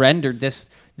world rendered this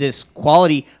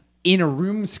quality in a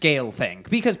room scale thing.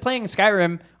 Because playing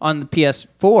Skyrim on the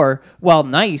PS4, while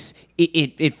nice,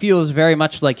 it feels very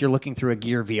much like you're looking through a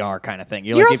Gear VR kind of thing.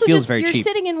 You're like, also it feels just very you're cheap.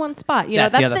 sitting in one spot. You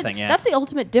That's know, the other thing, yeah. That's the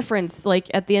ultimate difference. Like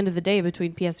at the end of the day,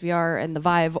 between PSVR and the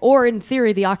Vive, or in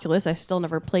theory the Oculus. I've still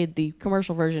never played the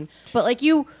commercial version, but like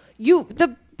the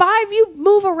Vive, you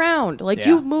move around. Like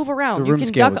you move around. The You room can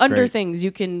scale duck was under great. things.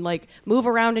 You can like move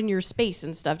around in your space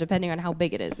and stuff depending on how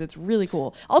big it is. It's really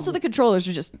cool. Also, the controllers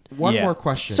are just One Yeah. more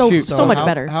question. So much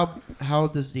better. How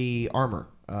does the armor,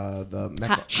 the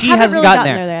mecha? She Haven't hasn't really gotten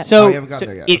gotten there. there yet. So, Oh, you haven't gotten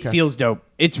there yet. It Okay. feels dope.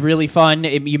 It's really fun.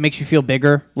 It makes you feel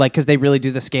bigger, like because they really do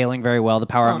the scaling very well. The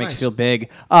power up makes nice. you feel big.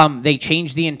 They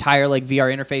changed the entire like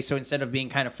VR interface, so instead of being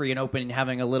kind of free and open and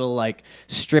having a little like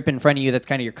strip in front of you that's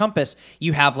kind of your compass,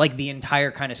 you have like the entire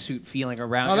kind of suit feeling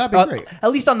around. Oh, you. that'd be great. At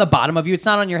least on the bottom of you, it's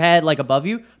not on your head like above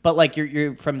you, but like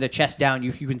you're from the chest down,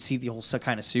 you can see the whole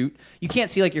kind of suit. You can't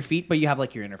see like your feet, but you have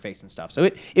like your interface and stuff. So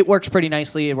it works pretty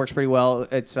nicely. It works pretty well.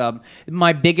 It's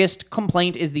my biggest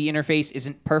complaint is the interface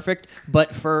isn't perfect,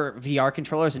 but for VR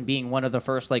controllers and being one of the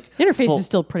first like interface full, is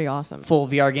still pretty awesome. full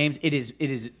VR games, it is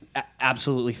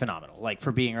absolutely phenomenal. Like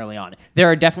for being early on, there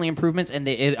are definitely improvements, and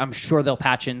I'm sure they'll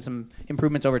patch in some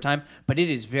improvements over time. But it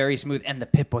is very smooth, and the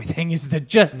Pip-Boy thing is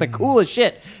the coolest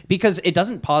shit because it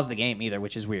doesn't pause the game either,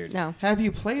 which is weird. No. Have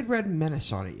you played Red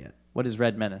Menace on it yet? What is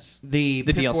Red Menace? The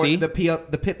DLC?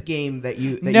 the Pip game that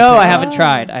you. That No, you I haven't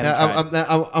tried. I haven't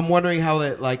tried. I'm wondering how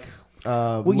that like.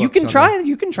 Well, you looks can on try.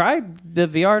 You can try the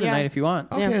VR tonight Yeah. if you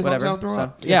want. Okay, as long as whatever. I'll throw So,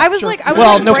 up. yeah, I was sure. like, I was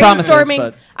Well, like no promises, brainstorming.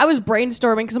 but- I was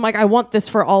brainstorming because I'm like, I want this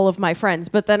for all of my friends.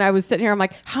 But then I was sitting here, I'm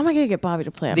like, how am I gonna get Bobby to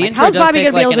play it? I'm The like, intro how's does Bobby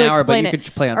take gonna be like able an to hour, but explain you it,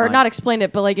 could play or online. not explain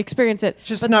it, but like experience it?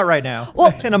 Just But- not right now.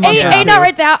 Well, in a month or two.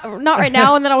 not right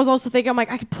now. And then I was also thinking, I'm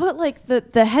like, I could put like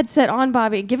the headset on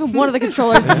Bobby and give him one of the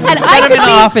controllers, and I him could in the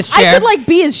office I chair. could like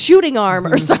be his shooting arm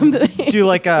or something. Do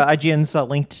like IGN's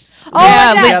linked. Oh,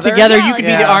 yeah, yeah. linked together. You Yeah, could like-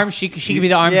 be the Yeah. arm. She could be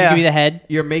the arms. You Yeah. could be the head.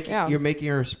 You're making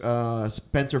Yeah. her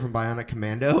Spencer from Bionic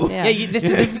Commando. Yeah. Yeah, this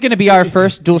is going to be our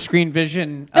first dual screen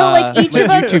vision. No, like each of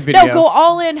us. YouTube No, video. go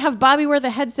all in. Have Bobby wear the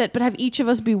headset, but have each of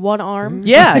us be one arm.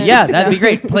 Yeah, that'd be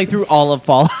great. Play through all of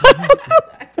Fallout.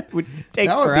 Would take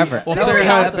That would be- forever. Well, that would Sarah be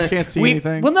has epic. can't see We,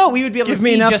 anything. well, no, we would be able Give to me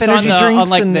see enough just energy on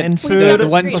drinks like and, the, and the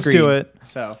food. one Let's screen. do it.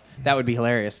 So that would be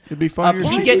hilarious. It'd be fun.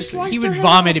 Why He'd did you get, slice he their would head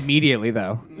vomit off? immediately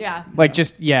though. Yeah. Like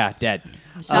just dead.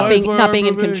 Not being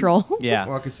in moving. control. Yeah.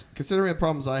 Well, considering the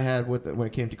problems I had with it when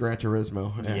it came to Gran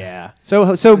Turismo. Yeah.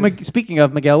 So speaking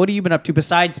of Miguel, what have you been up to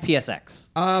besides PSX?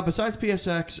 Besides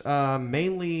PSX,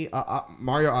 mainly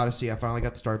Mario Odyssey. I finally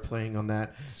got to start playing on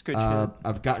that. It's good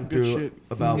I've gotten Good through shit.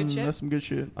 about. Good shit. That's some good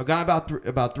shit. I've got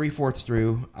about 3/4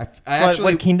 through. I What,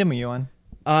 actually what kingdom are you on?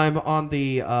 I'm on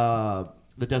the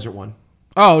desert one.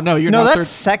 Oh no, you're No, not. that's third-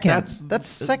 second. That's That's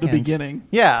second. The beginning.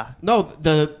 Yeah. No,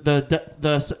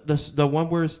 the one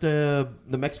where it's the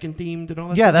Mexican themed and all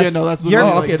that. Yeah, stuff? that's, no, that's the you're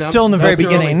one. Oh, okay, still in the very that's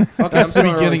early. beginning. Okay, I'm That's the still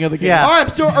beginning early. of the game. Yeah. Oh, I'm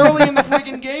still early in the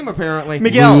freaking game apparently.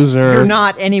 Miguel, Loser. you're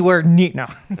not anywhere near. No.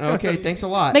 Okay, thanks a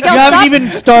lot. Miguel, You haven't stop,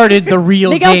 even started the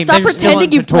real Miguel, game. stop They're still pretending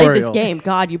on you've played this tutorial. game.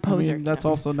 God, you I poser. mean, that's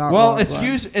also not. Well, wrong,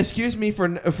 excuse me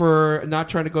for not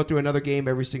trying to go through another game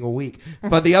every single week.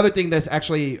 But the other thing that's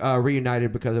actually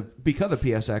reunited because of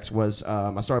PSX was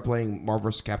I started playing Marvel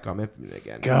vs. Capcom Infinite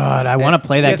again. God, I want to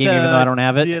play that game even though I don't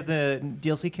have it. Do you have the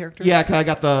DLC characters? Yeah, because I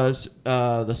got the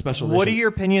special edition. What are your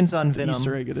opinions on but Venom?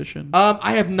 Easter egg edition.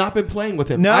 I have not been playing with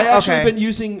him. No? I've actually Okay. been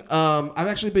using. I've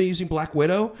actually been using Black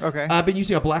Widow. Okay. I've been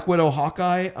using a Black Widow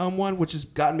Hawkeye one, which has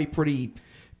gotten me pretty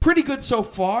good so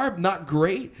far. Not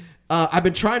great. I've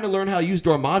been trying to learn how to use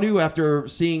Dormammu after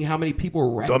seeing how many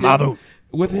people wrecked it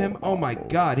with him. Oh my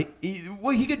god,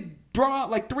 he could draw out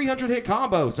like 300 hit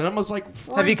combos, and I was like,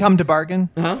 freak. Have you come to bargain?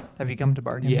 Huh? Have you come to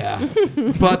bargain? Yeah,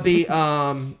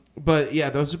 but yeah,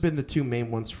 those have been the two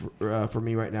main ones for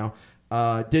me right now.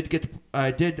 I did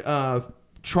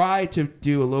try to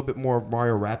do a little bit more of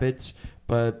Mario Rabbids,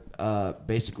 but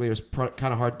basically it was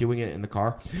kind of hard doing it in the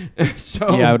car.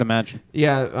 So yeah, I would imagine.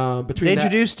 Yeah, between they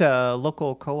introduced a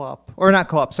local co-op, or not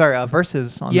co-op, sorry,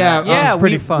 Versus on Yeah, that, which is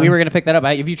pretty fun. We were gonna pick that up.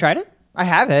 Have you tried it? I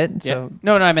have it. So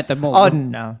No, I meant the mold. Oh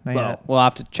no, not well, yet. we'll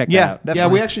have to check that Yeah, out. definitely. Yeah,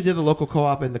 we actually did the local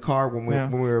co-op in the car when we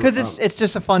were because it's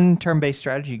just a fun turn-based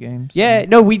strategy game. So. Yeah,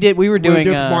 no, we did. We were doing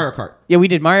Mario Kart. Yeah, we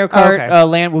did Mario Kart okay.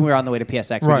 Land when we were on the way to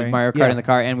PSX. We Right. did Mario Kart Yeah. in the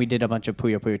car, and we did a bunch of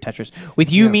Puyo Puyo Tetris with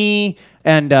you, me,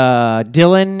 and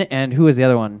Dylan, and who was the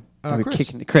other one?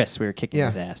 Chris. We were kicking Yeah.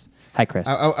 his ass. Hi, Chris.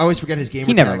 I always forget his gamer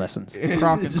He never tag. listens.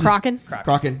 Kraken.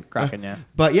 Kraken. Yeah.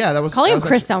 But yeah, that was Calling that him was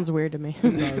Chris actually- sounds weird to me.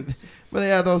 But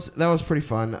yeah, that was pretty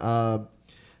fun.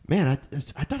 Man, I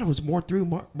thought I was more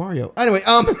through Mario. Anyway,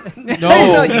 No,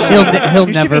 you should, He'll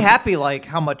you should never- be happy like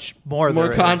how much more More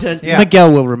there content. Is. Yeah.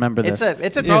 Miguel will remember this.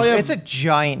 It's a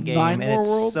giant game 9 and more it's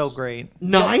worlds? so great.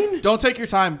 9. Don't take your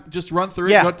time. Just run through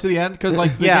it. Yeah. Go to the end because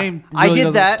like the Yeah. game I really did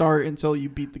doesn't that. start until you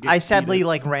beat the game. I sadly beat it.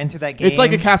 like ran through that game. It's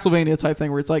like a Castlevania type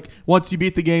thing where it's like once you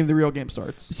beat the game, the real game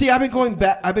starts. See, I've been going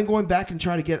back and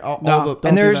trying to get all No, the. don't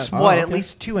and do there's that. what Oh, at okay.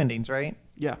 least 2 endings, right?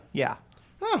 Yeah. Yeah,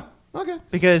 Oh, okay.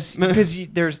 because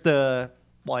there's the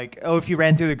like if you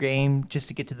ran through the game just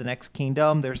to get to the next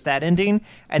kingdom, there's that ending,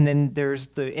 and then there's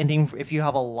the ending if you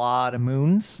have a lot of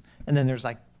moons, and then there's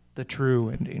like the true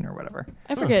ending or whatever.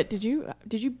 I forget. Did you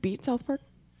beat South Park?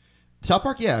 South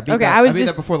Park, yeah. Okay, that. I was beat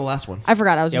just- that before the last one. I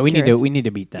forgot. I was yeah, just we curious. need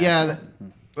to beat that. Yeah.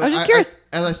 I was just curious.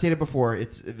 As I stated before,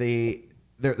 it's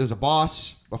there's a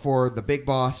boss before the big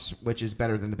boss, which is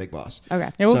better than the big boss.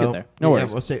 Okay. Yeah, we'll get there. No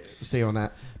worries. We'll stay on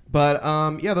that. But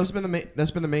yeah, those have been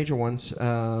that's been the major ones.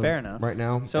 Fair enough. Right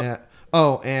now. So-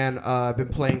 And I've been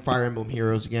playing Fire Emblem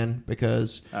Heroes again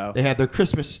because Oh. they had their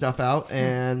Christmas stuff out,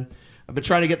 and I've been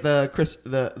trying to get the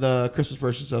Christmas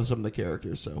versions of some of the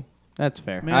characters. So That's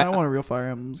fair. Man, I want a real Fire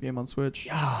Emblems game on Switch.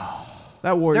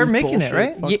 That Warriors They're making bullshit. it,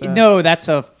 right? Fuck Yeah, that. no, that's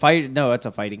a fight. No, that's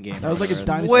a fighting game. That was like a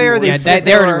dynasty. Where Warriors. they Yeah, said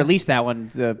they already were- released that one.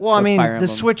 Well, I mean, Fire the Emblem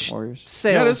Switch Warriors.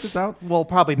 sales Yeah, this is out. will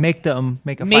probably make them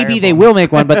make a. Maybe Fire they Emblem. will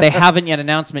make one, but they haven't yet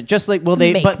announced. Just like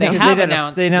they Make have them.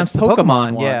 announced. They announced the the Pokemon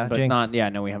Pokemon, one, yeah, but Jinx. not. Yeah,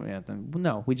 no, we haven't. Yet.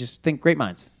 No, we just think great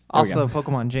minds. There we Also, go.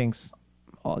 Pokemon Jinx.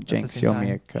 Oh, the Jinx, same show time.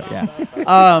 me a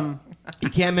yeah. you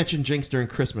can't mention Jinx during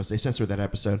Christmas. They censored that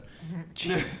episode.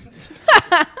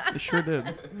 They sure did.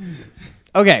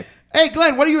 Okay, Hey,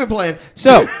 Glenn, what have you been playing?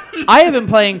 so I have been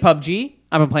playing PUBG.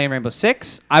 I've been playing Rainbow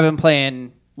Six. I've been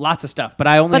playing lots of stuff, but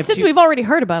I only. But have since two- we've already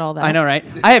heard about all that, I know, right?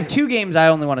 I have 2 games I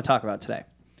only want to talk about today.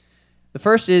 The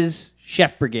first is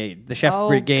Chef Brigade, the Chef Oh,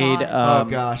 Brigade God. Oh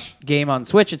gosh. game on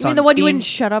Switch. It's You mean on the one you Steam. wouldn't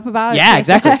shut up about? Yeah, at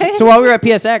exactly. PSI? So while we were at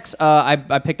PSX,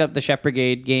 I picked up the Chef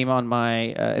Brigade game on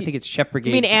my. I think it's Chef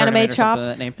Brigade. mean Anime Tournament or something Chopped?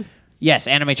 like that name. Yes,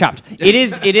 Anime Chopped. It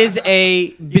is a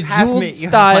have Bejeweled me- you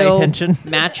have my style attention.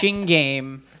 matching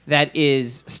game that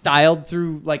is styled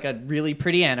through like a really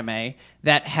pretty anime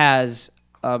that has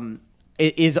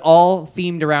it is all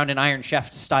themed around an Iron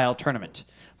Chef style tournament.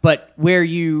 But where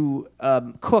you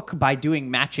cook by doing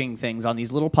matching things on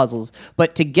these little puzzles.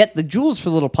 But to get the jewels for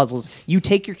the little puzzles, you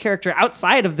take your character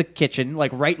outside of the kitchen,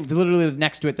 like right literally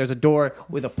next to it, there's a door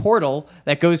with a portal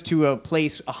that goes to a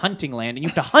place, a hunting land, and you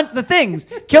have to hunt the things,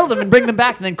 kill them, and bring them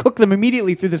back, and then cook them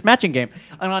immediately through this matching game.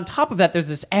 And on top of that, there's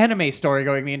this anime story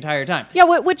going the entire time. Yeah,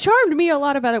 what charmed me a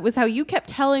lot about it was how you kept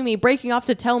telling me, breaking off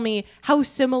to tell me how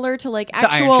similar to like To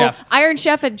Iron actual Chef. Iron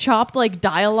Chef and Chopped like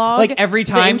dialogue. Like every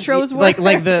time, the intros were. like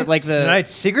the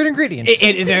Tonight's secret ingredient.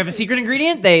 They have a secret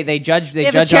ingredient. They judge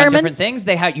have a on chairman. different things.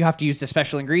 You have to use the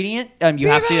special ingredient. You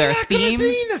have to there are la themes.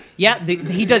 cuisine! Yeah,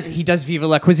 he does Viva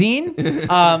la Cuisine.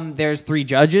 There's 3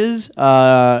 judges.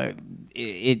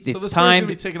 It's So this time.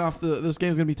 This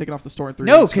game's gonna be taken off the store in 3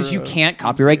 No, days because for, you can't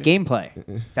copyright game.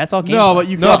 gameplay. That's all. Gameplay. No, but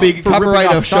you No, can but you can for ripping copyright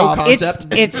off a show Chopped.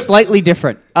 concept. it's slightly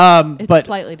different. It's But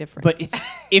slightly different. But it's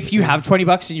if you have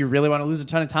 $20 and you really want to lose a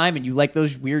ton of time and you like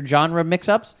those weird genre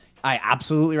mix-ups, I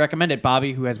absolutely recommend it.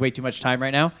 Bobby, who has way too much time right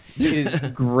now, it is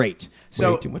great.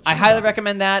 So too much I time, highly Bobby.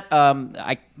 recommend that.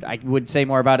 I would say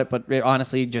more about it, but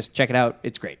honestly, just check it out.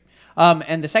 It's great.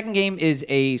 And the second game is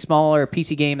a smaller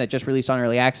PC game that just released on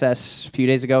early access a few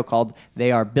days ago called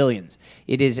They Are Billions.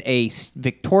 It is a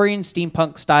Victorian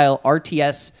steampunk style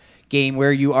RTS game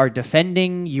where you are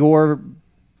defending your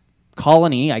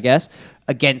colony, I guess,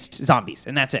 against zombies,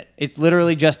 and that's it. It's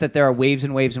literally just that there are waves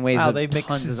and waves and waves Wow, of they mix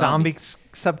tons of zombie zombies.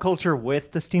 subculture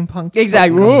with the steampunk.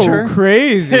 Exactly. subculture. Whoa,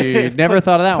 crazy. Never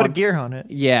thought of that Put one. a gear on it.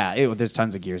 Yeah, there's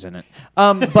tons of gears in it.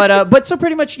 But so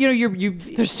pretty much, you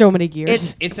There's so many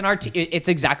gears. it's an it's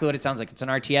exactly what it sounds like. It's an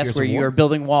RTS Gears where of War. you're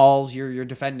building walls, you're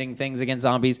defending things against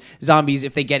zombies. Zombies,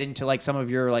 if they get into like some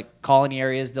of your like colony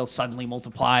areas, they'll suddenly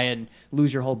multiply and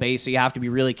lose your whole base. So you have to be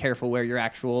really careful where your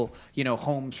actual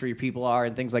homes for your people are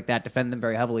and things like that. Defend them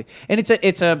very heavily. And it's like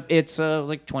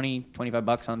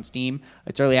 $20-$25 on Steam.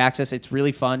 It's early access. It's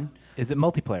really fun. Is it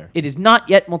multiplayer? It is not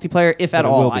yet multiplayer, if at But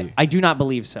it all. will be. I do not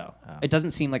believe so. It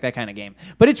doesn't seem like that kind of game.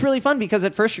 But it's really fun because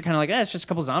at first you're kind of like, it's just a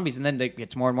couple zombies, and then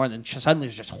it's more and more. And then suddenly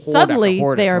there's just horde Suddenly, after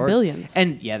horde they after are horde. billions.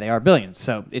 And yeah, they are billions.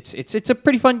 So it's a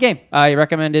pretty fun game. I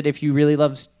recommend it if you really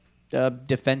love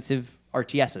defensive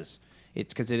RTSs.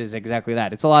 It's because it is exactly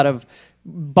that. It's a lot of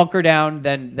bunker down,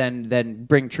 then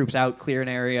bring troops out, clear an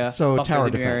area. So bunker tower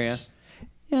the new area. defense.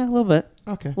 Yeah, a little bit.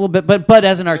 Okay. A little bit, but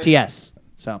as an RTS.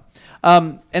 So,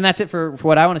 and that's it for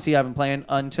what I want to see. I've been playing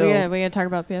until. we gonna talk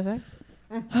about PSA?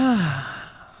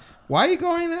 Why are you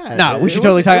going that? No, we It should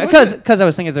totally wasn't- talk because I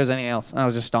was thinking if there's anything else. I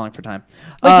was just stalling for time.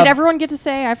 Wait, did everyone get to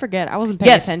say? I forget. I wasn't paying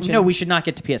Yes. attention. No, we should not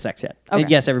get to PSX yet. Okay.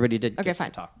 Yes, everybody did. Okay, get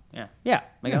fine. To talk. Yeah. Yeah.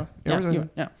 Miguel? Yeah, Yeah.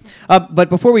 everyone's- But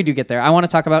before we do get there, I want to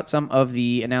talk about some of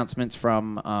the announcements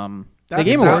from the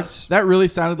Game Awards. That really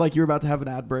sounded like you were about to have an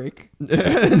ad break.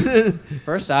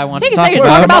 First, I want Take to a talk second to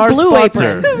talk about Our Blue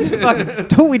sponsor.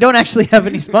 Apron. we don't actually have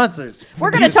any sponsors.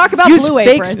 We're gonna talk about Use Blue fake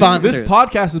Apron. sponsors. This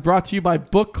podcast is brought to you by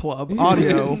Book Club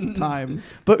Audio Time.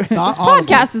 But Not This Audible.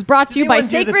 podcast is brought to you by Anyone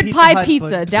do the Sacred Pizza Pie Hut Pizza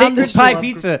button? down the Sacred Pie street.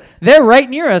 Pizza. They're right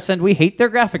near us, and we hate their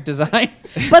graphic design.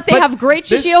 But they have great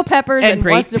shishio peppers and and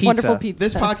great wonderful pizza. pizza.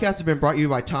 This podcast has been brought to you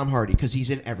by Tom Hardy because he's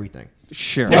in everything.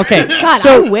 Sure. Okay. God,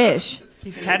 so I wish.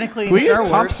 He's technically Can we in Star get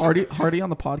Tom Wars. Hardy on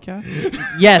the podcast?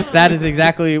 yes, that is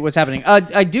exactly what's happening.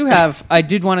 I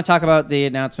did want to talk about the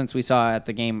announcements we saw at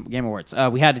the Game Awards.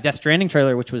 We had a Death Stranding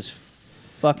trailer, which was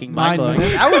fucking mind-blowing.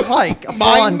 Mind-blowing. That was like a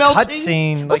full-on melting?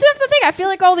 cutscene. Well, Like, see, that's the thing. I feel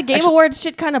like all the Game Awards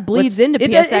shit kind of bleeds into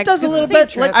it PSX. does a It's little the same bit.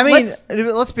 trip. I mean, let's-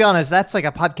 let's be honest. That's like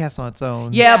a podcast on its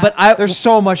own. Yeah, but There's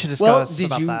so much to discuss Well,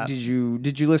 about that. did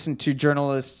you listen to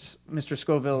journalists Mr.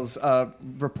 Scoville's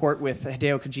report with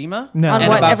Hideo Kojima? No. On And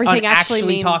what about- everything on actually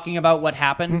means. talking about what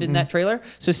happened in that trailer.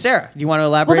 So Sarah, do you want to Well,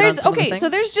 elaborate on there's some of the okay. things? So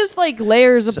there's just like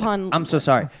layers upon. I'm so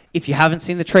sorry. If you haven't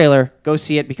seen the trailer, go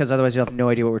see it because otherwise you'll have no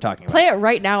idea what we're talking about. Play it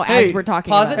right now Hey, as we're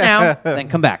talking. Pause about it now, then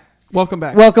come back. Welcome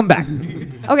back. Welcome back.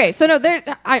 Okay, so no,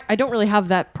 I don't really have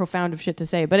that profound of shit to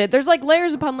say, but there's like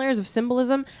layers upon layers of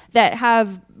symbolism that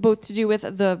have both to do with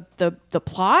the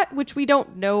plot, which we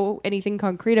don't know anything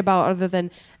concrete about other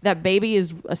than that baby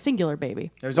is a singular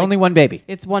baby. There's only one baby.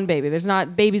 It's one baby. There's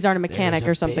not babies aren't a mechanic There's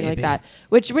a or something like baby. that,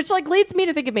 which like leads me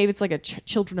to think maybe it's like a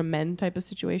Children of Men type of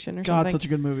situation or God, something. such a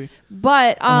good movie.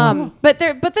 But but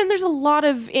then there's a lot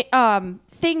of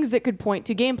things that could point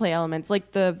to gameplay elements,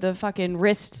 like the fucking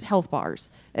wrist health bars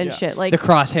and Yeah. shit. Like The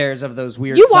crosshairs of those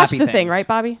weird. you watched flappy the thing, things. right,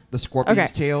 Bobby? The Scorpion's Okay.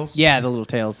 Tails. Yeah, the little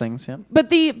tails things. Yeah. But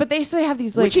they say they have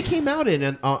these like. Which he came out in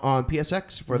on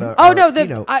PSX for the. Oh no!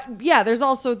 keynote. Yeah, there's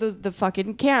also the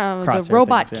fucking the Crosshair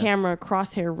robot things, yeah. camera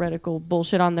crosshair reticle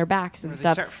bullshit on their backs and They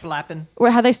stuff. start flapping.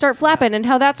 Where how they start flapping and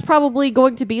how that's probably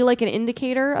going to be like an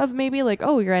indicator of maybe like,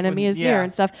 oh, your enemy is near Yeah.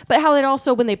 and stuff. But how it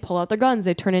also when they pull out their guns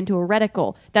they turn into a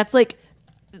reticle. That's like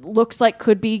looks like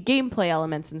could be gameplay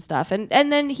elements and stuff. And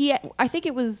then I think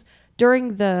it was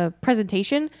during the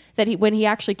presentation that when he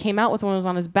actually came out with one that was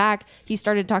on his back, he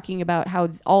started talking about how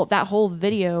all that whole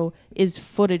video is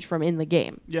footage from in the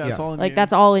game. Yeah, it's Yeah. all in Like game.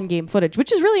 that's all in-game footage,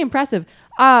 which is really impressive.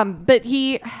 But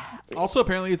he Also,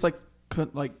 apparently, it's like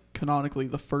canonically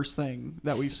the first thing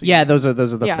that we've seen. Yeah, those are the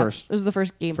yeah, first. those are the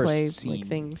first gameplay scene. like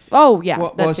things. Oh yeah,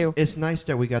 Well, that too. it's nice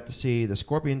that we got to see the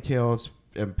Scorpion Tails.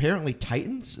 Apparently,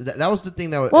 Titans. That was the thing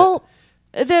that was. Well,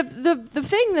 the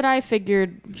thing that I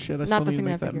figured Shit, I not still the need to thing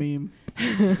make that I that figured.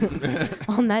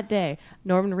 meme. On that day,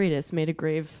 Norman Reedus made a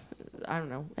grave. I don't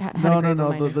know. Had a No, grave no,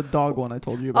 reminder. the dog one I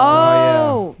told you about.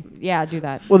 Oh, yeah, do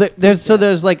that. Well,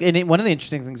 there's like one of the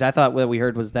interesting things I thought that we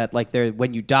heard was that like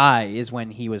when you die is when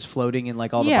he was floating in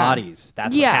like all the Yeah. bodies.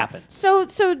 That's yeah. what happens.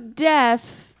 So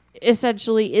death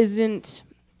essentially isn't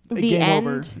the game end.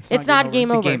 over. It's not game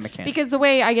It's a over. game mechanic. Because the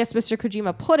way I guess Mr.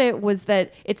 Kojima put it was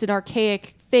that it's an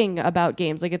archaic thing about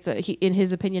games. Like it's in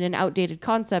his opinion an outdated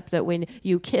concept that when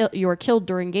you are killed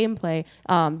during gameplay,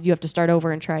 you have to start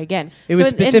over and try again. It So was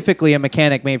in- specifically a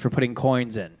mechanic made for putting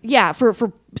coins in. yeah, for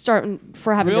having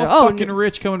Real to oh fucking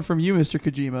rich coming from you, Mr.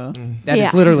 Kojima. That is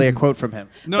Yeah. literally a quote from him.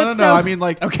 No, But no, so- no. I mean,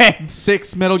 like, Okay.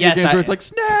 6 Metal Gear Yes, games I- where it's like,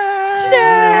 Snake!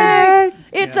 Snake!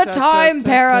 It's a time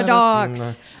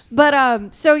paradox.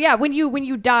 But so yeah, when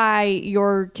you die,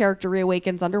 your character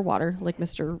reawakens underwater, like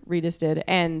Mr. Reedus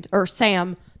did, or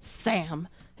Sam.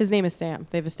 His name is Sam.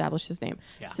 They've established his name.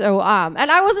 Yeah. So and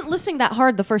I wasn't listening that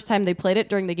hard the first time they played it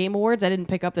during the Game Awards. I didn't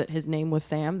pick up that his name was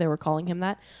Sam. They were calling him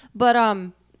that. But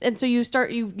and so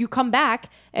you come back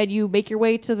and you make your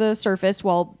way to the surface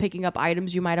while picking up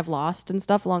items you might have lost and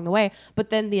stuff along the way. But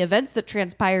then the events that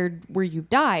transpired where you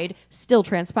died still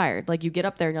transpired. Like you get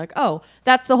up there and you're like, oh,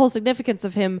 that's the whole significance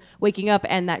of him waking up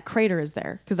and that crater is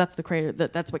there because that's the crater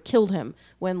that's what killed him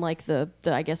when like the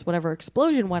I guess whatever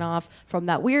explosion went off from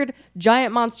that weird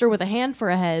giant monster with a hand for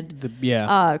a head.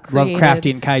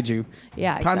 Lovecraftian kaiju.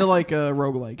 Yeah, kind of like a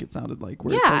roguelike. It sounded like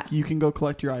where it's like you can go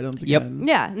collect your items again.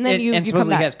 Yeah, and then you supposedly come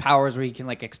back. He has powers where he can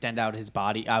like extend out his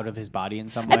body out of his body in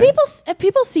some way. And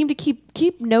people seem to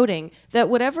keep noting that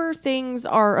whatever things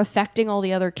are affecting all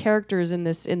the other characters in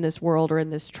this world or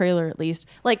in this trailer at least,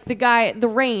 like the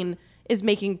rain is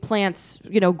making plants,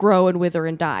 grow and wither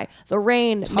and die. The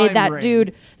rain made that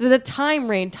dude, the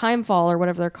time fall or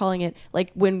whatever they're calling it,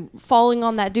 like when falling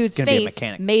on that dude's face,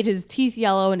 made his teeth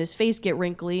yellow and his face get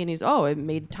wrinkly, and it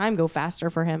made time go faster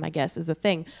for him, I guess, is a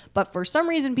thing. But for some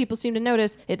reason, people seem to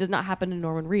notice it does not happen to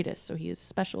Norman Reedus, so he is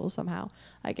special somehow,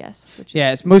 I guess.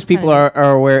 Most people are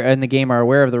aware in the game are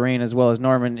aware of the rain as well as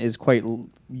Norman is quite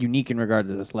unique in regard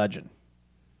to this legend.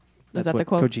 Is that the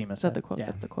quote? Kojima said. Is that the quote? Yeah.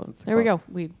 That's the quote. There we go.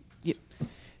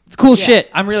 It's cool shit.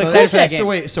 I'm really excited for that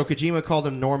game. So Kojima called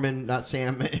him Norman, not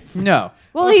Sam? No.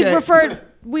 Well, he referred...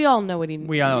 We all know what he...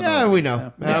 We all know. Yeah, we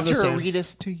know. Mr.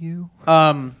 Reedus to you.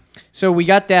 So we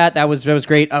got that. That was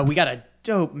great. We got a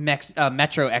dope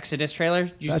Metro Exodus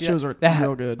trailer. That shows are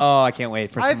real good. Oh, I can't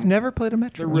wait for I've never played a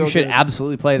Metro. You should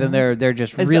absolutely play them. They're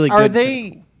just really good. Are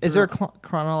they... Is there a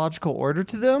chronological order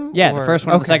to them? Yeah, the first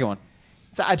one and the second one.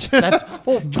 So that's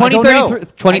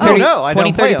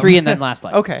 2033 and then Last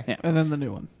Light. Okay. Yeah. And then the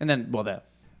new one. And then, I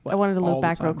wanted to look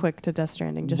back real quick to Death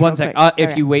Stranding. Just one sec.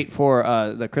 If you wait for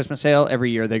the Christmas sale,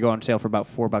 every year they go on sale for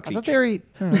about $4 each.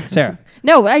 Sarah.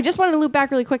 No, I just wanted to loop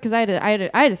back really quick because I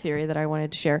had a theory that I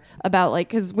wanted to share about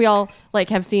because we all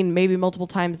have seen maybe multiple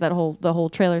times the whole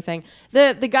trailer thing.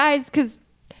 The guys because.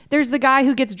 There's the guy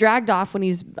who gets dragged off when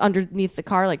he's underneath the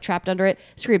car, trapped under it,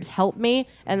 screams, "Help me!"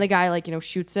 And the guy,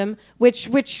 shoots him, which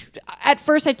at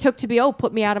first I took to be,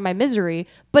 put me out of my misery.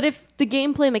 But if the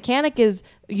gameplay mechanic is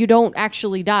you don't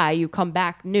actually die, you come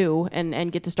back new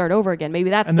and get to start over again. Maybe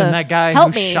that's then that guy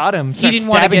help who me. shot him He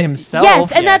didn't stabbing himself.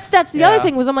 Yes, and that's the other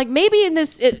thing was I'm like maybe in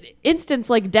this instance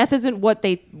death isn't what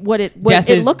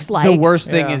it looks like. The worst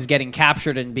thing is getting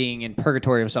captured and being in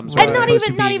purgatory of some sort.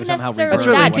 And not even necessarily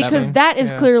that because that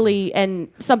is clearly and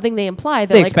something they imply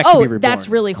that that's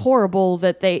really horrible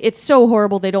it's so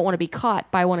horrible they don't want to be caught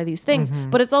by one of these things.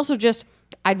 But it's also just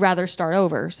I'd rather start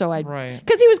over. So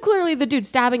because he was clearly the dude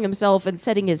stabbing himself and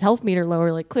setting his health meter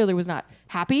lower, clearly was not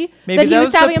happy maybe that he was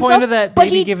stabbing the point himself. Of that but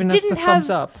baby he giving didn't us the have thumbs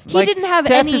up. He didn't have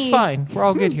death any. Is fine. We're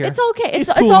all good here. It's okay.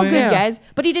 It's cool, all good, yeah. guys.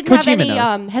 But he didn't have any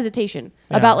knows. hesitation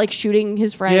about shooting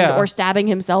his friend or stabbing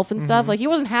himself and stuff. He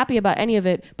wasn't happy about any of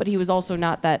it, but he was also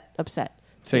not that upset.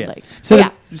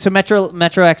 So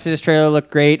Metro Exodus trailer looked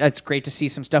great. It's great to see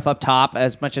some stuff up top.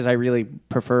 As much as I really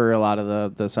prefer a lot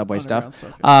of the Subway stuff,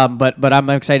 but I'm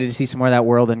excited to see some more of that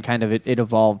world and kind of it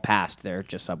evolve past their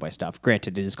just Subway stuff.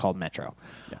 Granted, it is called Metro.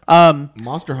 Yeah.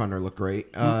 Monster Hunter looked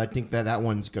great. I think that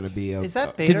one's going to be. Is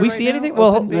that beta did we right see now? anything?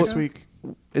 Well, next week.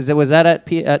 Was that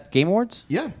at Game Awards?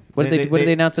 Yeah. What did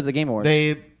they announce at the Game Awards?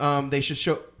 They should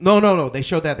show. No. They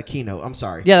showed that at the keynote. I'm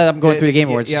sorry. Yeah, I'm going through the Game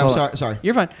Awards. Yeah, I'm sorry.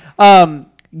 You're fine.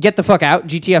 Get the fuck out.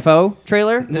 GTFO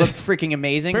trailer looked freaking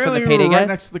amazing for the Payday we were guys. right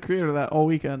next to the creator of that all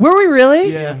weekend. Were we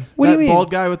really? Yeah. What that do you mean?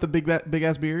 bald guy with the big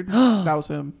ass beard. That was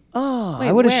him. Oh, wait,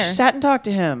 I would have where? sat and talked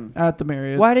to him. At the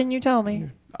Marriott. Why didn't you tell me?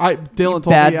 Dylan told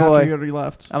bad me boy. after he already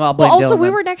left. I'll blame also, Dylan we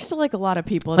then. were next to a lot of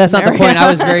people. That's not the point. I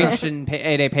was very interested in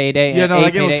Payday. Yeah, no,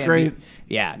 that game looks great.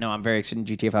 Yeah, no, I'm very interested in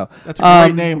GTFO. That's a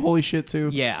great name. Holy shit,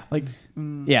 too. Yeah.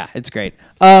 Mm. Yeah, it's great.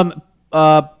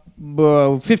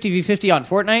 50v50 on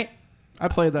Fortnite. I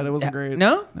played that. It wasn't great.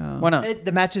 No? Why not?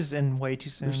 The matches end way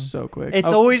too soon. They're so quick.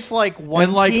 It's always one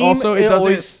and team. Also, it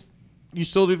doesn't. You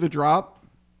still do the drop.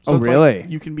 So it's really?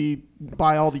 You can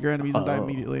buy all your enemies and die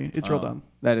immediately. It's real dumb.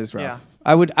 That is rough. Yeah.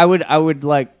 I would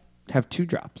have 2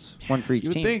 drops, one for each You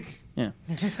would team. think. Yeah.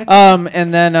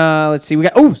 And then let's see. We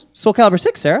got Soul Calibur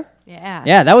 6, Sarah. Yeah.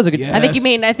 Yeah, that was a good. Yes. I think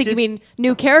you mean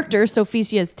new character,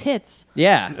 Sophicia's tits.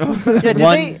 Yeah. Did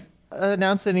they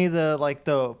announce any of the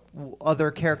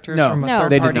other characters from a No.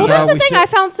 third They did party? not. Well, that's we the thing should- I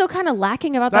found so kind of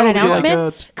lacking about that That'll be like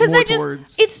announcement. a more I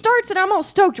towards- it starts and I'm all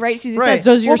stoked, right? Because he Right. says,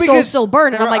 "Does your soul because still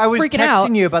burn?" And I'm like I was freaking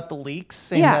texting out. you about the leaks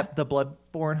saying Yeah. that the blood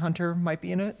Bloodborne Hunter might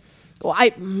be in it. Well,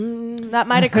 that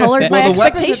might have colored my the weapon that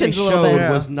they expectations a little bit. showed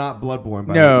was not Bloodborne.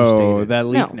 By No, what you stated. that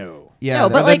leak, No. no. Yeah, No,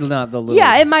 but That's like, not the little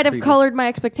yeah, it might have preview. colored my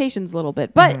expectations a little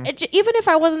bit. But even if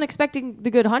I wasn't expecting the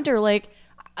good Hunter, like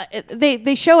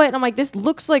they show it, and I'm like, this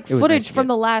looks like was footage nice to from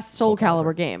get the last Soul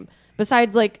Calibur game.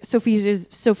 Besides, like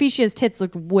Sophicia's tits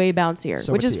looked way bouncier,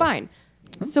 which is Sophia. fine.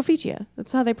 Sophicia.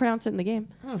 That's how they pronounce it in the game.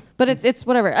 But it's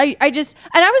whatever. I just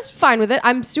and I was fine with it.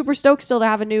 I'm super stoked still to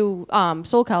have a new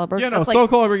Soul Calibur. Yeah, 'cause no, that's, Soul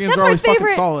Calibur games that's are my always fucking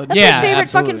favorite, solid. That's Yeah, my favorite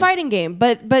absolutely. fucking fighting game.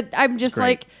 But I'm just great.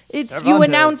 like you Cervantes.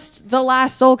 announced the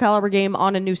last Soul Calibur game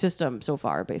on a new system so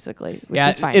far, basically, which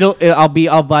is fine.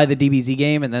 I'll buy the DBZ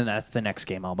game, and then that's the next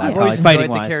game I'll buy. I've always probably, enjoyed the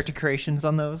fighting-wise. character creations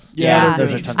on those. Yeah, they're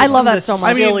those are good. tons I of love fun. that so much.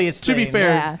 I mean, Silliest to be thing. fair,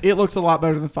 Yeah. it looks a lot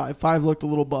better than 5. 5 looked a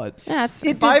little bud. Yeah, it's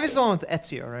 5 is the one with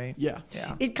Ezio, right? Yeah. Yeah.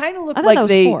 It kind of looked I thought like that was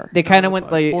they 4. they kind of No, it went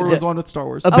was like 4 was the one with Star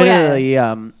Wars. a bit yeah.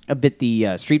 of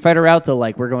the Street Fighter route. The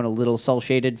like we're going a little cell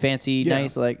shaded, fancy, Yeah.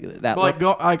 nice like that. But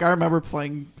I remember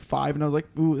playing 5 and I was like,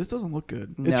 ooh, this doesn't look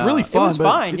good. It's No, really fun, It was but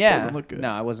fine. it Yeah, doesn't look good.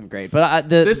 No, it wasn't great. But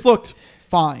This looked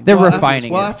fine. They're Well,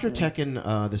 refining after, it. after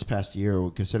Tekken this past year,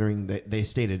 considering they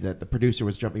stated that the producer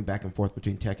was jumping back and forth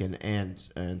between Tekken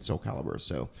and Soul Calibur,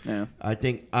 so Yeah. I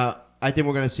think we're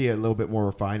going to see it a little bit more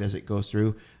refined as it goes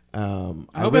through. I hope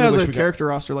really it has wish a we got- character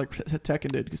roster like Tekken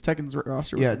did, because Tekken's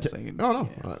roster was insane. No,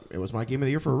 it was my game of the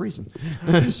year for a reason.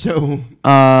 So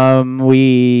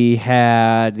we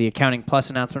had the Accounting Plus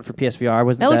announcement for PSVR.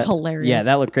 Wasn't That that looked hilarious. Yeah,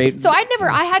 that looked great. So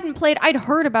I hadn't played. I'd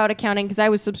heard about accounting because I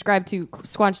was subscribed to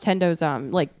Squanch Tendo's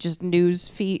like just news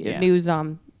feed, Yeah. news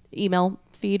email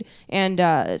feed, and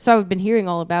so I've been hearing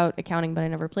all about accounting, but I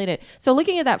never played it. So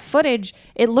looking at that footage,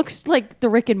 it looks like the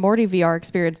Rick and Morty VR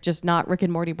experience, just not Rick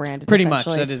and Morty branded. Pretty much,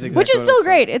 essentially. that is exactly which is what it still looks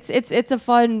great. It's a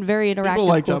fun, very interactive. People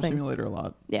like cool Job thing. Simulator a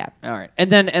lot. Yeah. All right,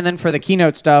 and then for the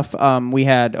keynote stuff, we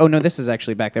had. Oh no, this is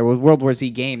actually back there. With World War Z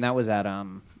game that was at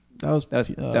That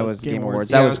was Game Awards.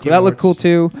 Yeah, That it was was Game that looked cool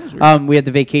Awards. too. We had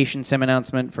the Vacation Sim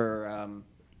announcement for.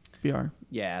 VR.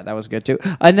 Yeah, that was good too.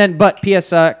 And then, but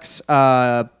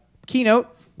PSX keynote,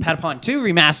 Patapon 2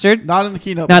 remastered. Not in the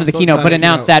keynote. Not but at the I'm so keynote, but excited.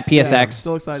 announced Yeah. at PSX. Yeah,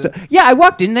 still excited. Yeah, I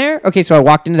walked in there. Okay, so I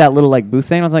walked into that little like booth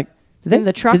thing. And I was like, did they, In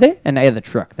the truck? Did they? And yeah, the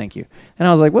truck. Thank you. And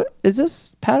I was like, what is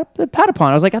this? The Patapon.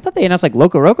 I was like, I thought they announced like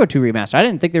Loco Roco 2 remaster. I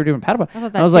didn't think they were doing Patapon. I thought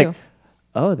And that I was too. like,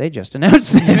 oh, they just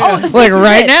announced this. Oh, this like is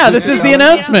right it. now. This This is the is the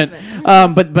announcement.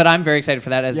 announcement. But I'm very excited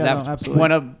for that as Yeah, that no, was absolutely.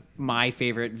 one of my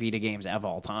favorite Vita games of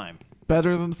all time.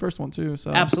 Better than the first one too.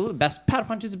 So Absolutely, best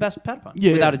Patapon is the best Patapon,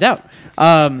 Yeah, without yeah. a doubt.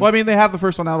 Well, I mean, they have the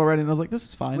first one out already, and I was like, this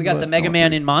is fine. We got but the I Mega want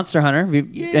Man to- in Monster Hunter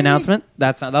Yay. announcement.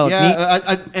 That looked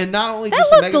neat. and not only That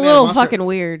just looked Mega a Man little Monster- fucking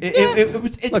weird. It's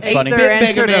Looks 8-bit funny. Their Mega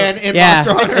answer to- Man in Yeah.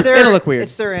 Monster Hunter. It's gonna look weird.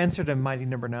 It's their answer to Mighty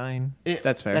Number 9.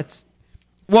 That's fair. That's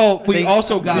Well, we They-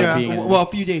 also got Yeah. a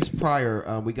few days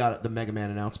prior, we got the Mega Man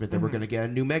announcement that we're going to get a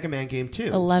new Mega Man game too.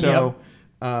 11. So,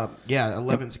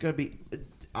 11's going to be.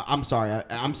 I'm sorry,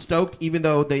 I'm stoked. Even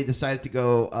though they decided to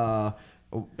go,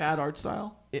 bad art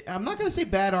style. I'm not going to say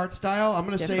bad art style. I'm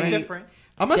going to say different.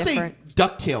 I'm going to say different.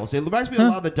 DuckTales. It reminds me a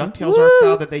lot of the DuckTales art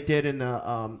style that they did in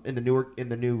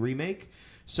the new remake.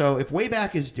 So if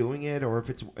Wayback is doing it, or if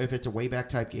it's a Wayback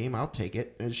type game, I'll take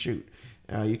it and shoot.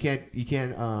 You can't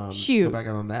Shoot. go back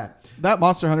on that. That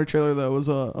Monster Hunter trailer though was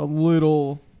a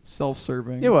little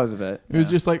self-serving. it was a bit. It was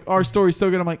just like our story's so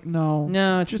good. I'm like, no,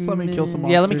 No, just let me kill some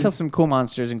monsters. Yeah, let me kill some cool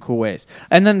monsters in cool ways.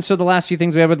 And then, so the last few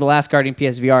things we had with the Last Guardian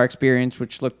PSVR experience,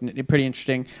 which looked pretty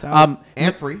interesting. out.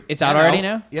 And free. It's out And already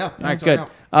now? Yeah. All right, it's good. out.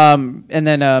 And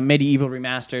then Medieval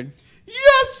Remastered.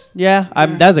 Yes. Yeah,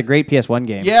 that was a great PS1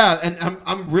 game. Yeah, and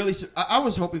I'm really. I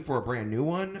was hoping for a brand new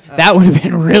one. That would have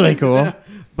been really cool.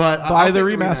 But Buy I'll the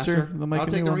take remaster. They'll make I'll a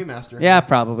take new the one. remaster. Yeah,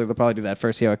 probably. They'll probably do that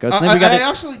first, see how it goes. And then I we got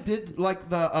actually did like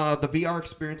the VR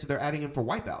experience that they're adding in for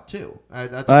Wipeout too. I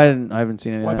haven't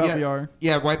seen any of that. Wipeout VR.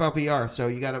 Yeah, Wipeout VR. So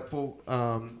you got a full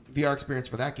VR experience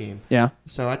for that game. Yeah,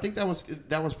 So I think that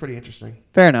was pretty interesting.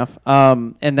 fair enough.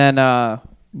 And then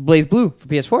Blaze Blue for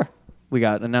PS4. We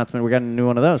got an announcement. We got a new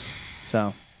one of those.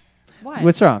 So What?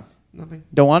 what's wrong? Nothing.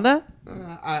 Don't want that?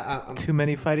 I'm- too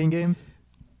many fighting games.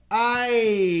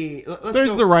 let's There's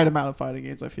go. the right amount of fighting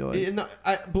games. I feel like. No,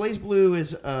 Blaze Blue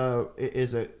is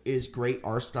great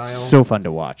art style. So fun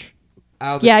to watch.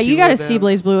 Out of the Yeah, two you got to of see them-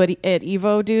 Blaze Blue at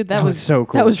Evo, dude. That was was so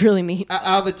cool. That was really neat.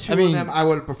 Out of the two mean- of them, I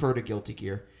would have preferred a Guilty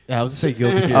Gear. Yeah, I was gonna say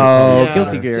Guilty Gear. Oh, Yeah,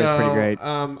 Guilty Gear is so, pretty great.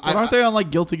 But aren't they on like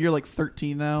Guilty Gear like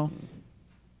 13 now?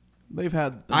 They've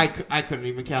had. I couldn't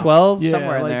even count. 12 Yeah,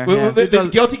 somewhere in like- there. Well, Yeah. the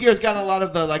Guilty Gear's got a lot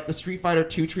of the Street Fighter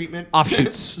 2 treatment.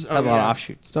 Offshoots. Oh, a lot of yeah.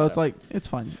 offshoots. So it's like it's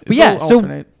fine. But yeah, They'll so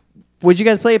alternate. would you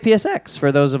guys play at PSX?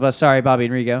 For those of us, sorry, Bobby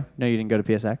and Rigo. No, you didn't go to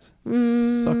PSX.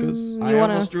 Suckers. I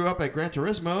almost drew up at Gran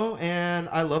Turismo, and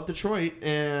I love Detroit,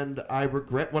 and I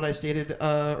regret what I stated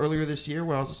earlier this year,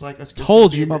 where I was just like,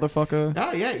 Told you, motherfucker.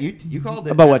 Oh yeah, you called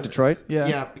it. About what, Detroit?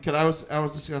 Yeah, because I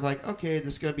was just like, okay,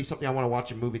 this is gonna be something I want to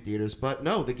watch in movie theaters, but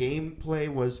no, the gameplay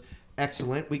was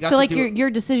excellent. We got so to like do your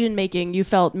decision making, you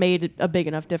felt made a big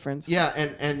enough difference. Yeah,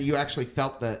 and you actually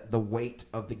felt the weight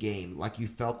of the game, like you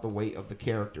felt the weight of the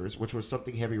characters, which was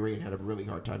something Heavy Rain had a really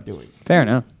hard time doing. Fair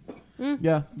enough.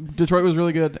 Yeah, Detroit was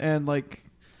really good, and like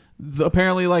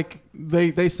apparently like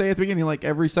they say at the beginning like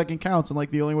every second counts, and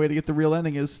like the only way to get the real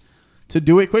ending is to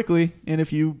do it quickly, and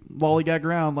if you lollygag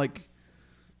around, like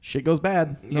shit goes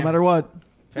bad no matter what.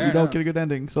 You don't get a good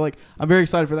ending. So like I'm very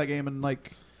excited for that game, and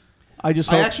like I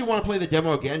actually want to play the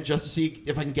demo again just to see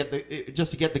if I can get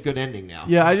the good ending now.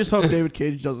 Yeah, I just hope David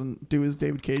Cage doesn't do his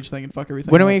David Cage thing and fuck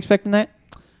everything. When are we expecting that?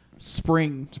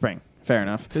 Spring. Fair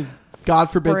enough. Because God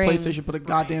forbid PlayStation put a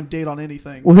goddamn date on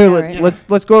anything. Well, here,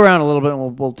 let's go around a little bit,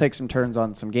 and we'll take some turns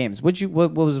on some games. What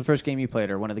was the first game you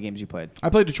played, or one of the games you played? I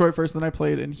played Detroit first, then I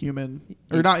played Inhuman,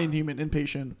 or not Inhuman,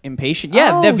 Impatient. Impatient,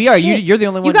 yeah, that VR. You're the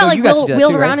only one. You got like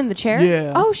wheeled around right? in the chair.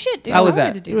 Yeah. Oh shit, dude. How was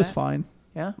that? It was fine.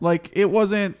 Yeah. Like it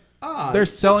wasn't. They're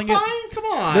selling it. Fine? Come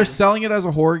on. They're selling it as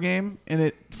a horror game, and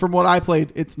it, from what I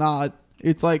played, it's not.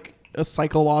 It's like a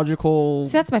psychological.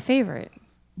 See, that's my favorite.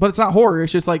 But it's not horror.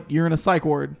 It's just like you're in a psych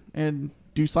ward and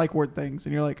do psych ward things,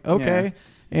 and you're like, okay,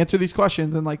 answer these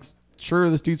questions, and like,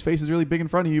 sure, this dude's face is really big in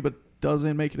front of you, but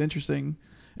doesn't make it interesting.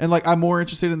 And like, I'm more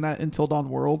interested in that Until Dawn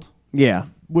world. Yeah.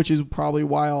 Which is probably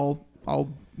why I'll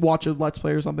watch a Let's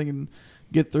Play or something and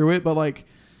get through it. But like,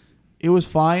 it was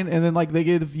fine. And then like they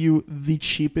give you the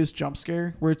cheapest jump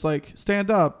scare where it's like,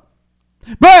 stand up,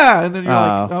 bah! And then you're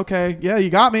like, okay, yeah, you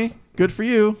got me. Good for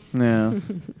you. Yeah.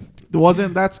 It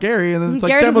wasn't that scary. And then it's like,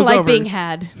 Garrett demo's doesn't like over. being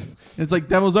had. And it's like,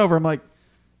 demo's over. I'm like,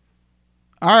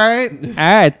 all right,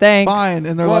 thanks. Fine.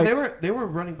 And they're they were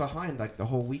running behind like the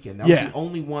whole weekend. That was the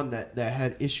only one that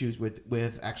had issues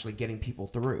with actually getting people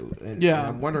through. And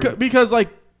I'm wondering because like,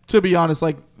 to be honest,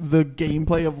 like the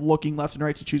gameplay of looking left and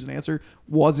right to choose an answer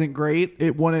wasn't great.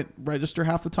 It wouldn't register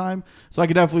half the time. So I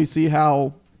could definitely see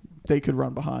how they could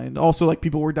run behind. Also, like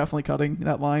people were definitely cutting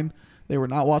that line. They were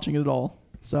not watching it at all.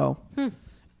 So,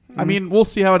 I mean, we'll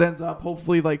see how it ends up.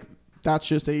 Hopefully, like that's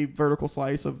just a vertical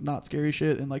slice of not scary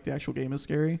shit, and like the actual game is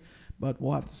scary. But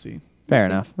we'll have to see. Fair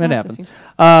enough. It happens.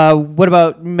 What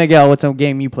about Miguel? What's a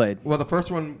game you played? Well, the first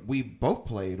one we both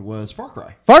played was Far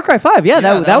Cry. Far Cry 5. Yeah,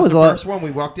 that was the a lot. First one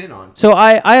we walked in on. So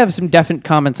I have some definite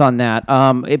comments on that.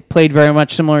 It played very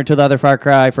much similar to the other Far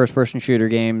Cry first-person shooter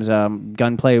games.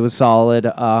 Gunplay was solid.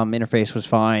 Interface was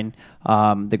fine.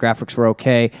 The graphics were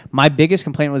okay. My biggest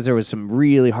complaint was there was some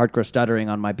really hardcore stuttering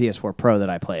on my PS4 Pro that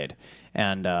I played.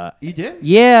 And you did?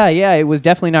 Yeah, it was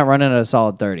definitely not running at a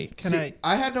solid 30.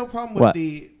 I had no problem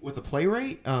with the play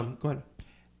rate. Go ahead.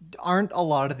 Aren't a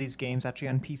lot of these games actually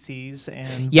on PCs?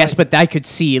 And yes, but I could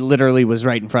see it literally was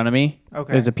right in front of me.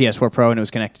 Okay. It was a PS4 Pro and it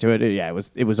was connected to it. Yeah,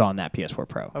 it was on that PS4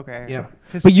 Pro. Okay. Yeah.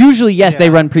 But usually, yes, they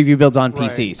run preview builds on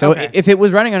PC. So if it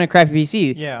was running on a crappy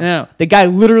PC, no, the guy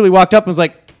literally walked up and was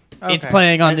like, it's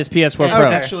playing on this PS4 Pro.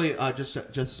 Actually,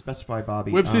 just specify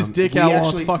Bobby. Whips his dick out while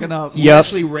it's fucking up. We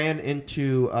actually ran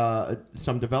into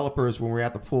some developers when we were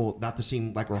at the pool, not to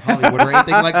seem like we're Hollywood or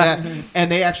anything like that,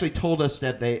 and they actually told us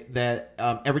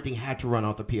that everything had to run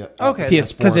off the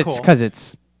PS4. Because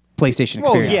it's PlayStation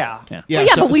experience.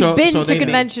 But we've been to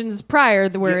conventions prior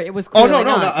where it was clearly no.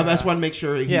 not. I just want to make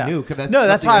sure he knew.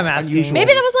 That's why I'm asking. Unusual.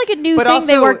 Maybe that was like a new thing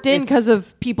they worked in because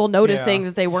of people noticing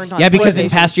that they weren't on Yeah, because in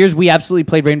PlayStation. past years, we absolutely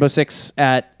played Rainbow Six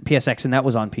at PSX, and that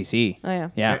was on PC. Oh, yeah.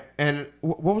 Yeah. And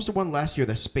what was the one last year?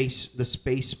 The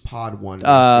space pod one.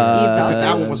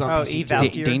 That one was on PC. Eve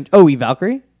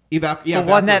Valkyrie? The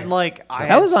one that like I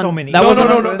that had was on, so many. No,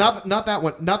 not that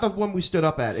one. Not the one we stood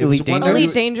up at. It was one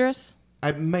Elite Dangerous.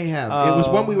 I may have. It was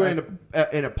when we were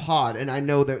in a pod, and I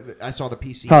know that I saw the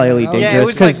PC. Probably Elite Dangerous. Yeah, it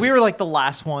was like we were like the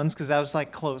last ones because that was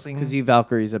like closing. Because Eve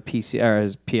Valkyrie is a PC or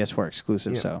is PS4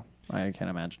 exclusive, so I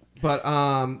can't imagine. But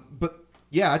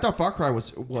yeah, I thought Far Cry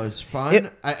was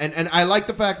fun, and I like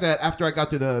the fact that after I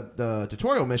got to the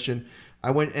tutorial mission,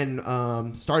 I went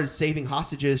and started saving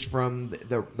hostages from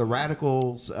the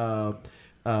radicals.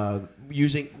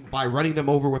 By running them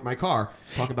over with my car.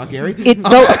 Talking about Gary. It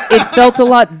felt a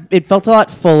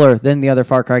lot fuller than the other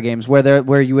Far Cry games,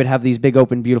 where you would have these big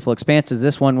open beautiful expanses.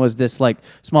 This one was this like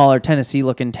smaller Tennessee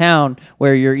looking town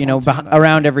where you're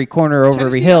around every corner, over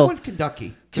every hill.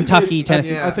 Kentucky,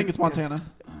 Tennessee. I think it's Montana.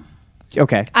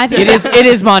 Okay, I think it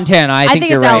is Montana. I think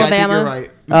it's you're right. Alabama. I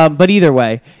think you're right. But either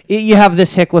way, you have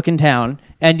this hick looking town.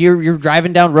 and you're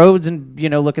driving down roads and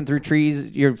looking through trees,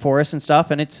 your forests and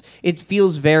stuff, and it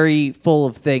feels very full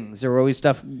of things. There were always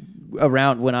stuff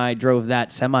around when I drove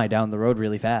that semi down the road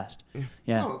really fast.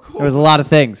 Yeah, cool. There was a lot of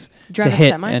things Drive to a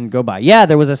hit semi? and go by. Yeah,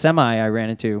 there was a semi I ran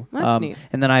into. That's neat.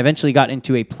 And then I eventually got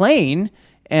into a plane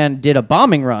and did a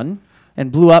bombing run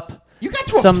and blew up You got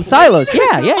to a some plane? silos. Yeah,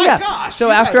 Oh my yeah. gosh, So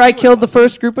you after gotta I do it. killed the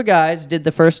first group of guys, did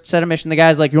the first set of mission, the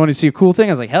guy's like, "You want to see a cool thing?"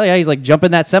 I was like, "Hell yeah!" He's like, "Jump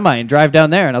in that semi and drive down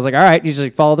there." And I was like, "All right." He's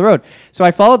like, "Follow the road." So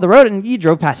I followed the road, and you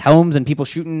drove past homes and people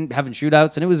shooting, having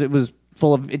shootouts, and it was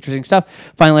full of interesting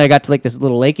stuff. Finally, I got to like this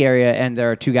little lake area, and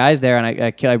there are two guys there, and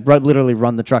I literally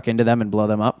run the truck into them and blow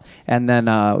them up. And then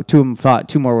two of them fought.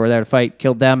 Two more were there to fight,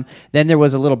 killed them. Then there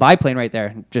was a little biplane right there,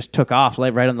 and just took off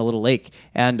right on the little lake,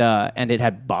 and it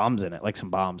had bombs in it, like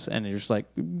some bombs. And you're just like,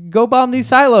 go bomb these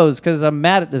silos because I'm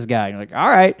mad at this guy. And you're like, all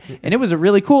right. And it was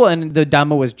really cool. And the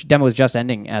demo was just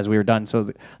ending as we were done.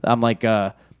 So I'm like,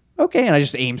 okay. And I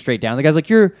just aimed straight down. The guy's like,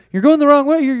 you're going the wrong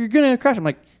way. You're gonna crash. I'm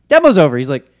like, demo's over. He's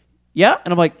like, yeah.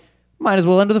 And I'm like, might as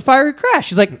well enter the fiery crash.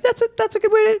 He's like, that's a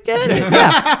good way to get in there.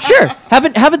 Yeah, sure.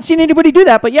 Haven't seen anybody do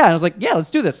that, but yeah. And I was like, yeah,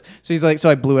 let's do this. So he's like, so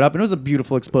I blew it up, and it was a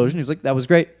beautiful explosion. He was like, that was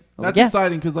great. That's yeah.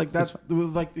 exciting because like that's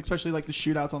like especially like the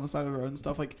shootouts on the side of the road and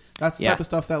stuff like that's the type of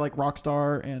stuff that like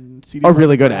Rockstar and CD Are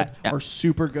really good Projekt at, yeah. are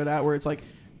super good at, where it's like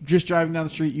just driving down the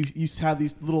street you have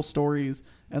these little stories,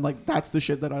 and like that's the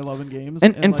shit that I love in games.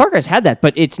 And like, Far Cry's had that,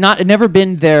 but it's never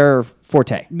been their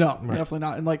forte. no, definitely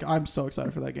not. And like I'm so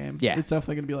excited for that game. Yeah. It's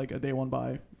definitely gonna be like a day one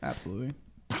buy. Absolutely.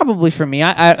 Probably for me.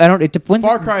 I don't. It depends.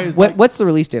 Far Cry is like- what's the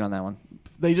release date on that one?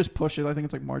 They just push it. I think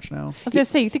it's like March now. I was gonna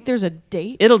say, you think there's a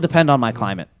date? It'll depend on my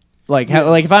climate. Like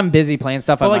like if I'm busy playing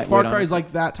stuff, I But like might Far wait on Cry it. is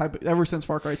like that type of, ever since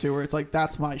Far Cry 2 where it's like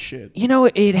that's my shit.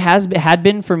 It had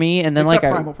been for me, and then Except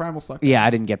like Primal sucked. Yeah, I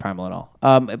didn't get Primal at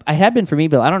all. It had been for me,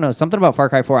 but I don't know, something about Far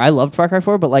Cry 4. I loved Far Cry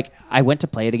 4, but like I went to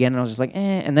play it again, and I was just like, eh.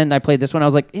 And then I played this one. I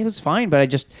was like, it was fine,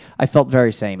 but I felt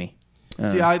very samey.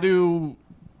 See, I do.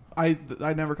 I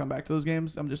never come back to those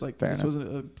games. I'm just like, Fair this enough. was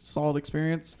a solid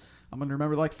experience. I'm gonna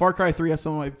remember. Like Far Cry 3 has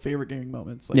some of my favorite gaming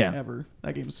moments. Like Yeah. ever.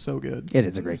 That game is so good. It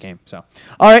is a great game. So,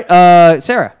 all right,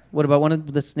 Sarah, what about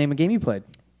let's name a game you played?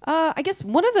 I guess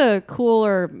one of the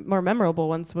cooler, more memorable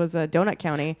ones was Donut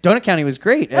County. Donut County was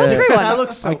great. That was a great one. That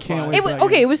looks so I can't fun. wait. It was for that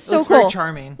okay. game. It was so looks cool, very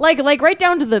charming. Like right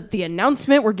down to the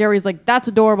announcement where Gary's like, "That's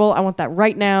adorable. I want that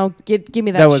right now. Give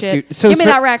me that. That was shit. cute. So give me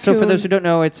for, that raccoon." So for those who don't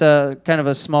know, it's a kind of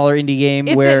a smaller indie game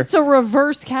where it's a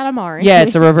reverse Katamari. yeah,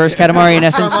 it's a reverse Katamari in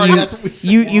essence. Katamari, that's what we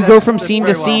said. You go from That's scene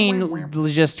to very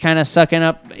scene, just kind of sucking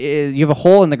up. You have a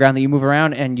hole in the ground that you move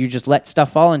around, and you just let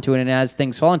stuff fall into it. And as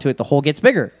things fall into it, the hole gets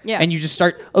bigger. Yeah. And you just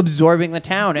start absorbing the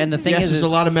town. And the thing Yes, is, there's a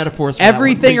lot of metaphors. For that one.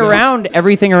 everything Bingo. around,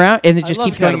 and it just I love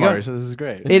keeps going. and going. Katamari, so this is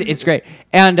great. It's great,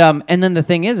 and then the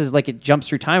thing is like it jumps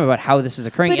through time about how this is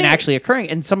occurring But and it- actually occurring,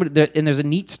 and and there's a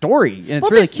neat story, and it's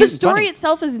Well, really the cute. story and funny.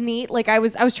 itself is neat. Like I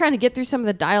was trying to get through some of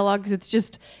the dialogues. It's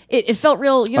just it felt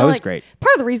real. You know, it was like, great.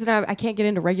 Part of the reason I can't get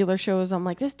into regular shows, I'm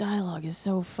like, this dialogue is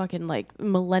so fucking like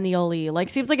millennial-y. Like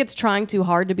seems like it's trying too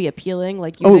hard to be appealing.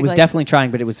 Like Oh, it using, was like, definitely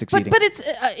trying, but it was succeeding. But it's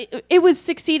it was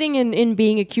succeeding in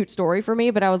being a cute story for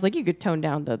me. But I was like, you could tone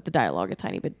down the dialogue a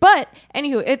tiny bit. But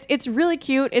anywho, it's really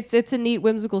cute. It's a neat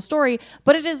whimsical story.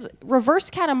 But it is reverse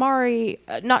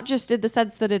Katamari, not just in the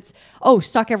sense that it's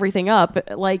suck everything up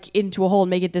like into a hole and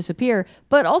make it disappear,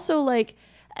 but also like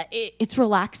it's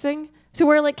relaxing. To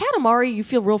where like Katamari, you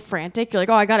feel real frantic. You're like,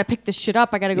 I gotta pick this shit up.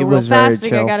 I gotta go It real was very fast.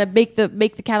 Like, I chill. gotta make the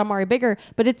Katamari bigger.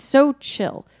 But it's so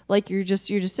chill. Like you're just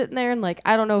sitting there and like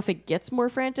I don't know if it gets more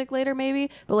frantic later maybe,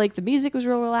 but like the music was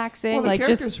real relaxing. Well, the like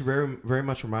characters just very very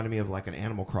much reminded me of like an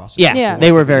Animal Crossing. yeah, Yeah.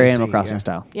 they were Once very again, Animal see, Crossing yeah.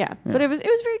 style. yeah. But it was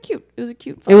very cute. It was a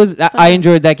cute. It was. fun I game.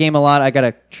 enjoyed that game a lot. I got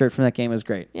a shirt from that game. It was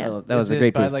great. Yeah. That was Is a it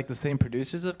great by booth. like the same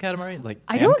producers of Katamari? Like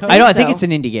I don't Namco? think I don't. I think so. it's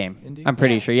an indie game. Indie? I'm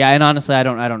pretty Yeah. sure. Yeah, and honestly, I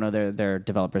don't know their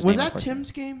developers. Was name, that unfortunately.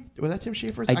 Tim's game? Was that Tim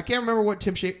Schafer's? I- I can't remember what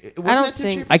Tim Schafer. I don't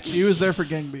think- He was there for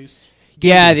Gang Beast.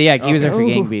 Yeah, he was there for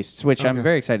Okay. Gang Beasts, which I'm Okay.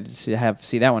 very excited to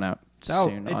see that one out out.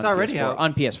 soon. It's on already PS4, out.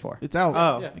 on PS4. It's out.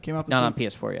 Oh. It came out this Not on week.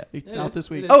 PS4 yet. It's Yeah, out it this is.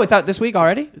 week. Oh, it's out this week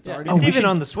already. It's already It's we even should-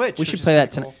 on the Switch. we which should is play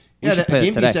that pretty tonight. cool. We Yeah, should play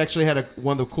Game that Beast today. actually had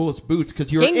one of the coolest boots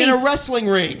because you're Game in a Beast- wrestling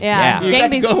ring. Yeah. You Gang got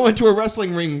to Beast- go into a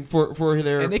wrestling ring for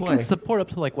their And it play. can support up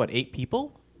to like what 8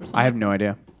 people? Or something? I have no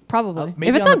idea. Probably. Maybe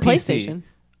If it's on on the PC. PlayStation.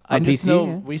 I On just PC, know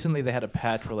yeah. recently they had a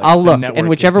patch where like I'll the look, network and is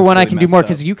whichever just one I really can do messed more up.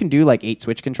 because you can do like 8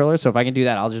 Switch controllers. So if I can do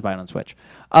that, I'll just buy it on Switch.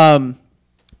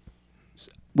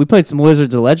 We played some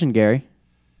Wizards of Legend, Gary.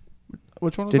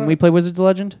 Which one was Didn't that? we play Wizards of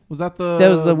Legend? Was that the? That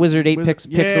was the Wizard 8 Yeah, that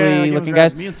pixely game was looking great.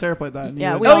 guys. Me and Sarah played that. and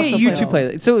Yeah, you- we Oh also yeah, you played two that. play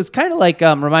it. So it was kind of like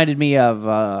reminded me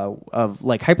of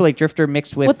like Hyper Light Drifter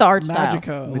mixed with With the art style.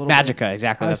 Magicka. a with little bit. Magicka.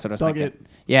 Exactly, I that's what I was dug thinking. it.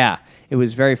 Yeah, It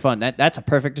was very fun. That's a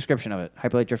perfect description of it.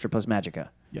 Hyper Light Drifter plus Magicka.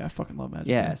 Yeah, I fucking love Magic.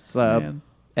 Yeah, it's Man.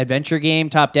 adventure game,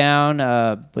 top down.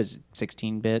 Was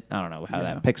 16-bit. I don't know how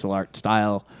that pixel art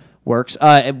style works.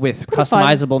 With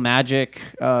customizable magic,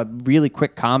 really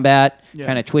quick combat,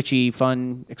 kind of twitchy,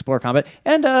 fun explore combat,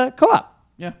 and co-op.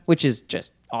 Yeah, which is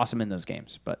just awesome in those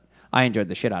games. But I enjoyed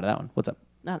the shit out of that one. What's up?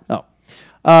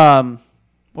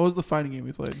 What was the fighting game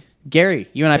we played? Gary,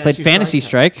 you and I played Fantasy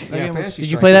Strike. Yeah, did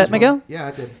you play that, Miguel? Yeah,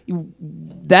 I did.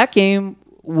 That game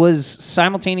was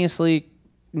simultaneously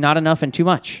not enough and too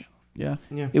much. Yeah.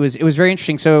 It was very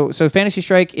interesting. So Fantasy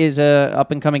Strike is a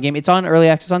up and coming game. It's on early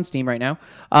access on Steam right now,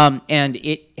 and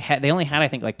they only had I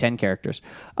think like 10 characters.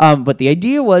 But the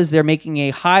idea was they're making a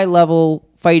high level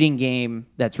fighting game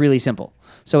that's really simple.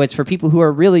 So it's for people who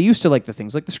are really used to like the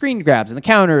things like the screen grabs and the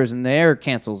counters and the air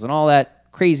cancels and all that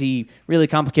crazy, really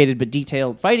complicated but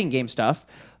detailed fighting game stuff.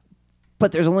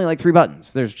 But there's only like 3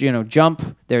 buttons. There's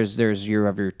jump. There's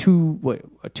your two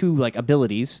like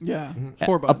abilities. Yeah,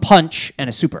 4 buttons. A punch and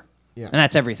a super. Yeah. And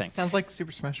that's everything. Sounds like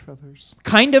Super Smash Brothers.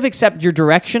 Kind of, except your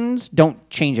directions don't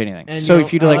change anything. And so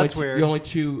if you do like, that's weird. You only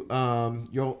two.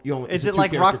 You only. Is it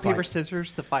like rock paper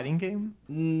scissors, the fighting game?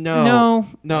 No.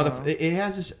 It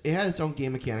has its own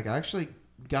game mechanic. I actually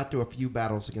got to a few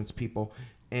battles against people,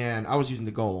 and I was using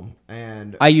the golem.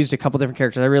 And I used a couple different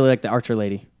characters. I really like the archer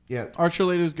lady. Yeah, Archer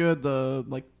Lady was good. The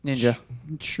like ninja,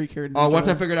 shriek haired. Ninja. Once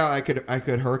I figured out I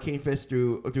could Hurricane Fist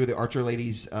through the Archer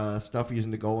Lady's stuff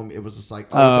using the golem, it was just like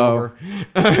it's over.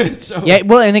 So, yeah,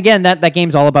 well, and again, that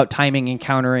game's all about timing and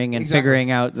countering and Exactly.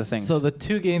 figuring out the things. So the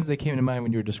 2 games that came to mind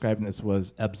when you were describing this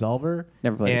was Absolver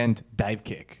Never played and Dive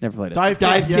Kick. Never played it. Dive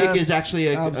Kick yes. is actually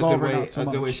a good Absolver, way not so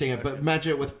of much. saying it. But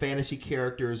imagine it with fantasy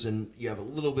characters, and you have a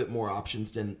little bit more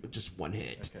options than just one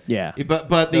hit. Okay. Yeah,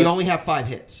 But they only have 5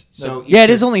 hits. So yeah, it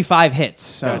is only 5 hits.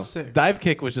 So Dive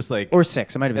Kick was just like or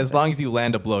 6. It might have been as 6. long as you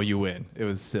land a blow, you win. It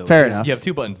was silly. Fair enough. You have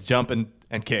 2 buttons: jump and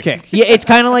kick. Yeah, it's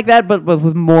kind of like that, but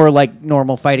with more like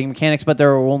normal fighting mechanics. But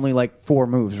there are only like 4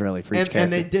 moves really for each character.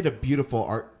 And they did a beautiful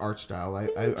art style.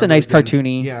 It's a nice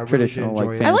cartoony, traditional like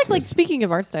fantasy. fantasy. I like speaking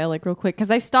of art style, like real quick,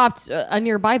 because I stopped a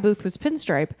nearby booth was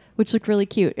Pinstripe, which looked really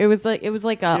cute. It was like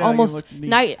a almost looked neat.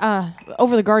 night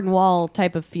over the garden wall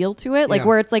type of feel to it, like Yeah.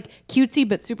 where it's like cutesy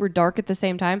but super dark at the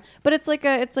same time. But it's like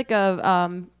a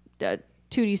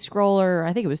 2D scroller.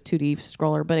 I think it was 2D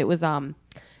scroller, but it was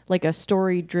like a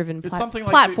story-driven It's something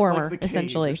like platformer, the Cave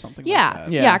essentially. or something like yeah,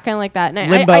 that. yeah, kind of like that. And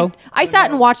Limbo. I sat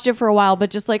and watched it for a while, but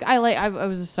just like I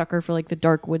was a sucker for like the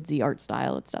dark woodsy art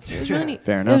style and stuff. It was really neat.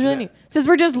 Fair It enough. was really neat. Since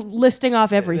we're just listing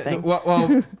off everything.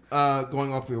 Well,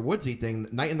 going off your woodsy thing,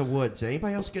 Night in the Woods. Did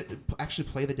anybody else actually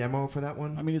play the demo for that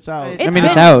one? I mean, it's out. It's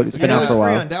it's out. It's been Yeah, out for a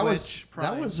while. That was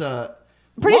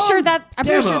I'm pretty sure that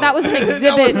was an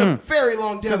exhibit. That was a very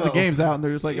long demo. Because the game's out and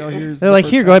they're just like, oh, here's. They're the like,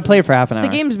 first here, go ahead, chapter. play it for half an hour. The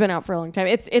game's been out for a long time.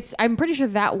 It's. I'm pretty sure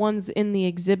that one's in the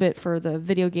exhibit for the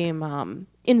video game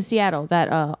in Seattle. That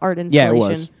art installation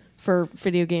was. for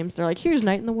video games. They're like, here's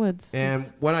Night in the Woods.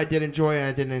 And what I did enjoy, and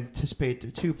I didn't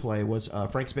anticipate to play, was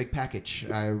Frank's Big Package.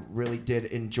 I really did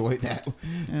enjoy that.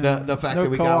 The fact No that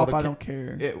we got all co-op, the I don't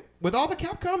care. with all the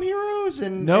Capcom heroes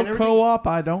and No and everything. co-op,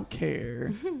 I don't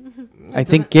care. I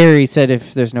think Gary said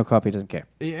if there's no co-op, he doesn't care.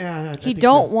 Yeah, I He think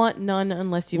don't so. want none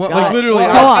unless you've Well, got literally,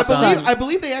 co-op. I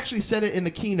believe they actually said it in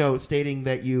the keynote, stating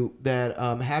that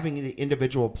having the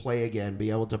individual play again,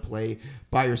 be able to play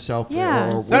by yourself. Yeah,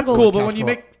 or That's Single cool, but couch when you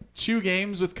co-op. make 2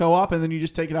 games with co-op and then you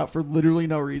just take it out for literally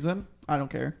no reason, I don't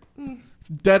care.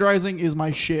 Dead Rising is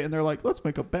my shit, and they're like, let's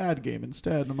make a bad game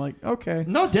instead. And I'm like, okay.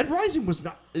 No, Dead Rising was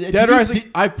not. Dead Rising,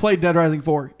 I played Dead Rising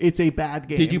 4. It's a bad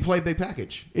game. Did you play Big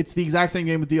Package? It's the exact same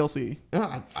game with DLC.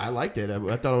 I liked it.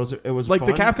 I thought it was Like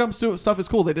fun. the Capcom stuff is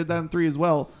cool. They did that in 3 as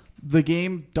well. The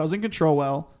game doesn't control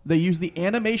well. They use the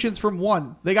animations from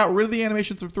 1. They got rid of the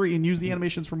animations from 3 and used the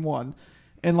animations from 1,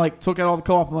 and like took out all the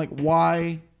co-op. I'm like,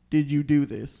 why did you do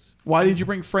this? Why did you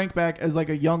bring Frank back as like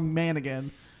a young man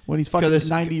again when he's fucking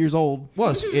 90 years old?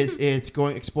 It's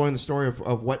exploring the story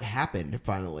of what happened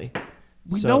finally.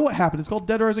 We know what happened. It's called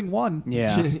Dead Rising 1.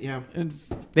 Yeah. Yeah. And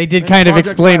They did and kind of Project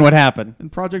explain what West. happened. And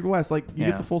Project West, like you Yeah.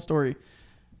 get the full story.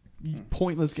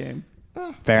 Pointless game.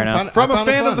 Fair I enough. found- From I a found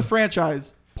it fan of fun. the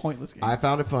franchise, pointless game. I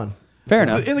found it fun. Fair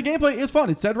enough. And the gameplay is fun.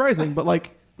 It's Dead Rising, but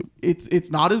like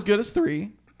it's not as good as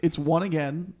 3. It's 1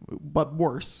 again, but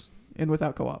worse and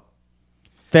without co-op.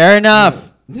 Fair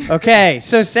enough. Okay,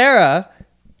 so Sarah,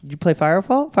 did you play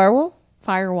Firewall? Firewall. Oh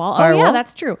Firewall? yeah,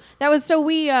 that's true. That was so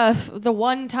we the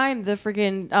one time the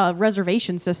friggin'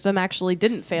 reservation system actually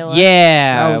didn't fail us.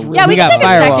 Yeah. That was really- Yeah, we can got take a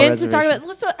Firewall second to talk reservation.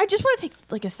 about. So I just want to take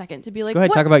like a second to be like, Go ahead,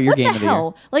 what, talk about your what game the of the year.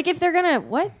 hell? Like if they're gonna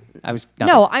what? I was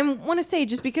No, I want to say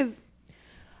just because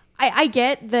I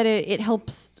get that it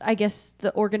helps, I guess,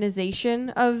 the organization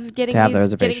of getting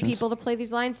people to play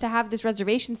these lines, to have this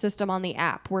reservation system on the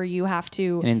app where you have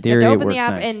to, and in theory, open the works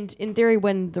app. nice. And in theory,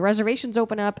 when the reservations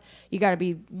open up, you got to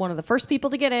be one of the first people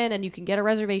to get in, and you can get a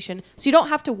reservation. So you don't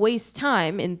have to waste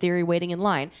time, in theory, waiting in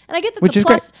line. And I get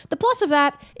that the plus of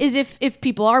that is if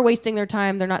people are wasting their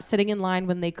time, they're not sitting in line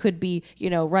when they could be,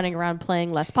 running around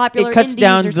playing less popular it cuts indies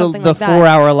down or something the like that.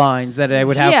 4-hour lines that I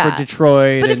would have for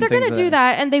Detroit. But if they're going to do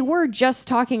that, and they were just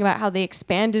talking about how they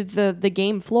expanded the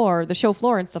game floor, the show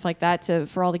floor and stuff like that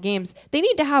for all the games, they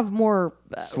need to have more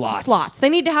slots. They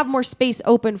need to have more space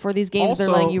open for these games also,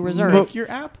 they're letting you reserve. Make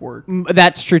your app work.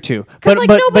 That's true too.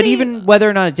 But even whether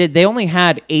or not it did, they only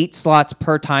had 8 slots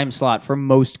per time slot for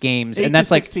most games, 8 and that's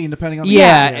to like 16 depending on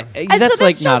and that's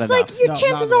like just not like enough.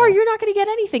 chances are you're not going to get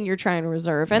anything you're trying to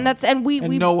reserve, and we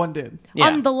no one did.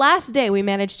 On the last day, we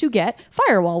managed to get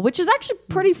Firewall, which is actually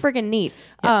pretty friggin' neat.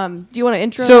 Do you want to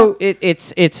intro? So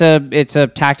it's a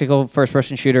tactical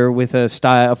first-person shooter with a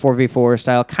 4v4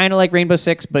 style, kind of like Rainbow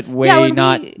Six, but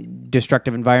not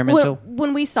destructive environmental.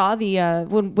 When we saw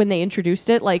when they introduced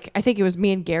it, like I think it was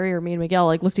me and Gary or me and Miguel,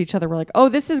 like looked at each other. We're like, "Oh,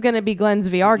 this is going to be Glenn's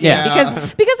VR game,"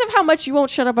 because of how much you won't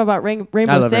shut up about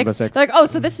Rainbow Six. They're like, "Oh,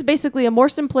 so this is basically a more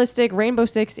simplistic Rainbow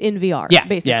Six in VR." Yeah,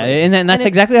 basically. Yeah, and that's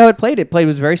exactly how it played. It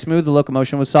was very smooth. The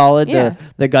locomotion was solid. Yeah.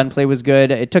 The gunplay was good.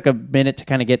 It took a minute to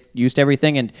kind of get used to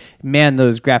everything, and man,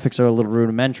 those graphics are a little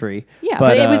rudimentary. Yeah,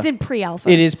 but it was in pre-alpha.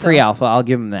 It is pre-alpha. I'll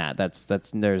give them that.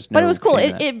 There's no. But it was cool.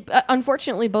 It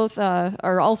unfortunately both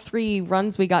or all 3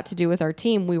 runs we got to do with our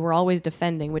team, we were always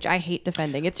defending, which I hate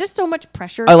defending. It's just so much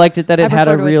pressure. I liked it that it had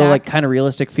a real kind of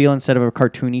realistic feel instead of a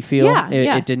cartoony feel.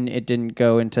 It didn't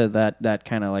go into that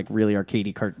kind of like really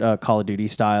arcadey Call of Duty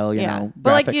style. You know,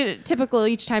 but graphics. typical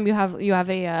each time you have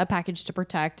a package to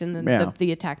protect, and then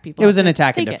the attack people. It was an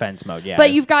attack and defense mode. Yeah,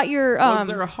 but you've got your. Was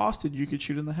there a hostage you could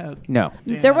shoot in the head? No,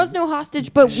 there was no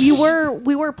hostage, but we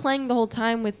were playing the whole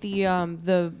time with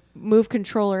the move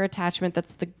controller attachment.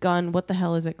 That's the gun. What the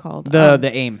hell is it called?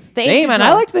 The aim. The aim, and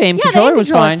I liked the aim controller. The aim was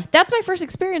fine. That's my first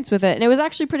experience with it, and it was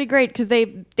actually pretty great because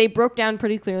they broke down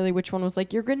pretty clearly which one was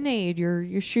like your grenade,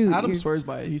 your shoot. Adam swears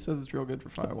by it. He says it's real good for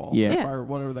Firewall.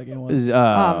 Whatever that game was.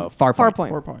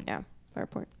 Farpoint. Yeah.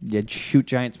 Farpoint. You'd shoot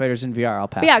giant spiders in VR. I'll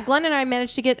pass. But yeah, Glenn and I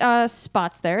managed to get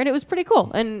spots there, and it was pretty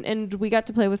cool. And we got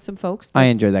to play with some folks. I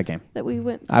enjoyed that game. That we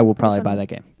went. I will probably buy that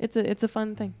game. It's a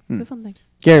fun thing. It's a fun thing.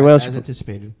 Gary, what else? As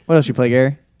anticipated. What else you play,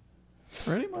 Gary?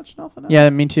 Pretty much nothing else. Yeah,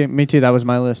 me too. That was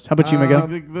my list. How about you, Miguel?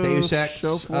 Deus Ex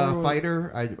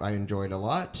Fighter, I enjoyed a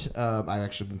lot. I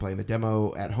actually been playing the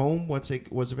demo at home once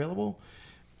it was available.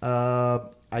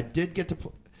 I did get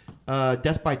to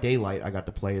Death by Daylight. I got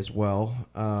to play as well.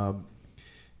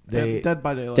 Dead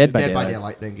by Daylight. Dead by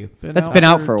Daylight. Thank you. That's been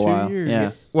out for a while. Years.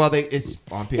 Yeah. Well, it's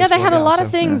on PS4. Yeah, they had a lot now,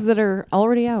 of things that are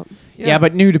already out. Yeah,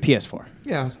 but new to PS4.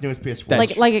 Yeah, it's new to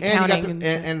PS4. Like accounting.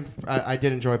 And I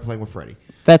did enjoy playing with Freddy.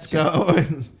 That's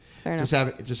good.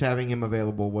 So just having him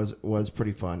available was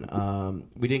pretty fun.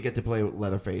 We didn't get to play with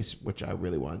Leatherface, which I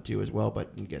really wanted to as well,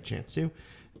 but didn't get a chance to.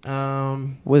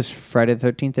 Was Friday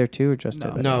the 13th there too, or just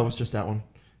no, it was just that one.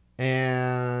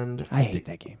 And I hate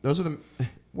that game. Those are the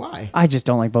why? I just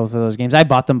don't like both of those games. I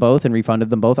bought them both and refunded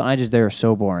them both, and they are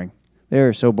so boring.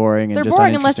 They're so boring. They're just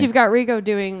boring unless you've got Rico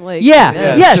doing like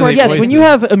yes. Voices. When you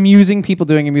have amusing people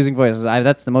doing amusing voices,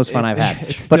 that's the most fun I've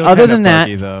had. But other than that,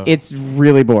 it's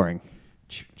really boring.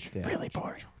 Really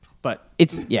boring. But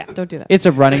it's Don't do that. It's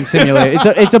a running simulator.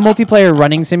 it's a multiplayer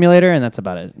running simulator, and that's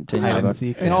about it.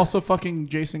 And also, fucking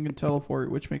Jason can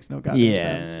teleport, which makes no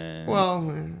goddamn sense.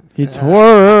 Well, it's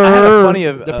horror. I had a funny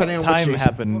Depending on time which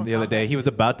happen the other day. He was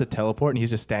about to teleport, and he's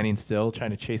just standing still,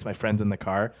 trying to chase my friends in the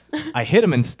car. I hit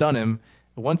him and stun him.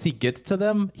 Once he gets to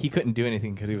them, he couldn't do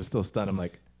anything because he was still stunned. I'm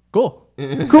like, cool.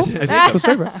 Cool.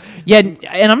 Yeah,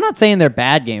 and I'm not saying they're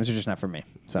bad games. They're just not for me.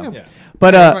 So, Yeah.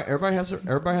 But everybody has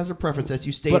their preference, as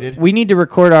you stated. we need to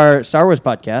record our Star Wars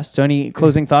podcast. So, any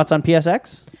closing thoughts on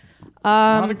PSX?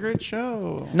 Not a great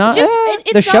show. Not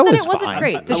it's the show not that is it wasn't fine.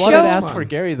 great. The I wanted show to ask for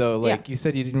Gary though. Like Yeah. you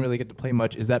said, you didn't really get to play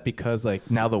much. Is that because like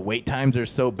now the wait times are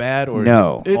so bad, or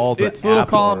No. is it all the It's little app,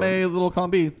 column or- A, little column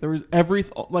B. There was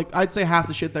I'd say half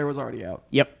the shit there was already out.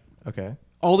 Yep. Okay.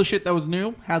 All the shit that was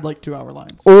new had like 2-hour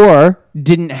lines. Or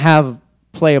didn't have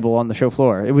playable on the show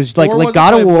floor. It was like wasn't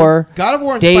God of playable. War. God of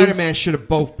War and Days- Spider-Man should have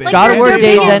both been. Like, God of War, their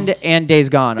Days biggest- End, and Days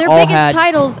Gone their all biggest had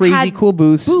titles crazy had cool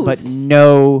booths, but booths.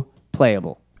 no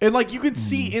playable. And like you could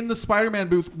see in the Spider-Man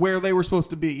booth where they were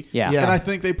supposed to be. Yeah. Yeah. And I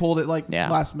think they pulled it like Yeah.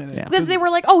 last minute. Yeah. because they were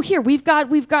like, oh, here we've got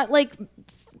like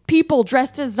people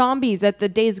dressed as zombies at the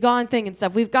Days Gone thing and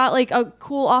stuff. We've got like a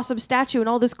cool, awesome statue and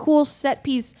all this cool set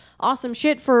piece, awesome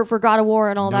shit for God of War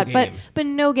and all that. game. But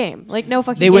no game, like no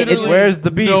fucking. Where's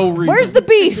the beef? No reason. Where's the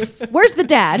beef? Where's the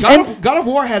dad? God of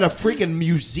War had a freaking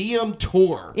museum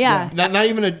tour. Yeah. Not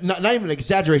even an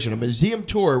exaggeration. A museum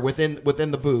tour within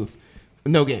the booth.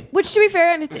 No game. Which, to be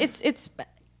fair, and it's.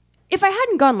 If I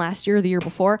hadn't gone last year or the year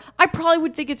before, I probably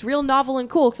would think it's real novel and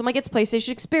cool because I'm like, it's PlayStation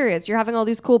experience. You're having all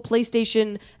these cool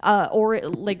PlayStation or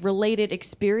like related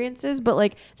experiences. But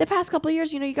like the past couple of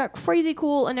years, you got crazy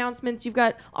cool announcements. You've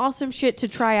got awesome shit to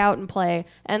try out and play.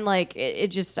 And like it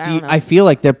just, I don't know. I feel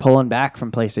like they're pulling back from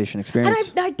PlayStation experience.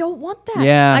 And I don't want that.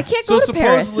 Yeah. I can't So go to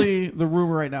Paris. supposedly the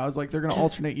rumor right now is like they're going to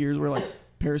alternate years where like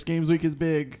Paris Games Week is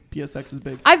big, PSX is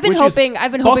big. I've been which is hoping-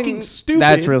 fucking stupid.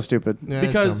 That's real stupid. Yeah, it's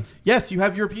Because dumb. yes, you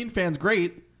have European fans,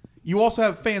 great. You also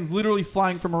have fans literally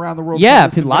flying from around the world. Yeah,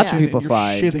 to this lots of convention, people and you're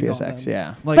fly to shitting on PSX, them.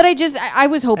 yeah. Like, But I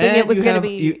was hoping And it was you going to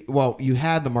have- be. you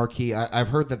had the marquee. I've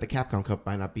heard that the Capcom Cup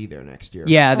might not be there next year.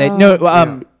 Yeah, they no.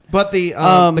 Yeah. But the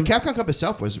Capcom Cup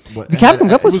itself was The Capcom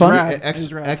Cup was fun. rad. It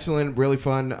was rad. Excellent, really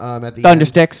fun. At the Thunder end.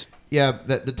 Sticks. Yeah,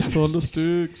 the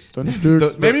Thundersticks.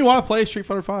 Thundersticks. Made me want to play Street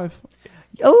Fighter 5.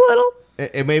 A little.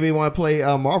 It made me want to play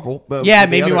Marvel. But Yeah, but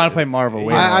it made the me other- want to play Marvel.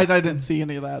 way I more. didn't see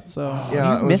any of that, so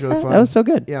Yeah, it was missed really that? fun. That was so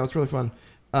good. Yeah, it was really fun.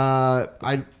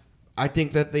 I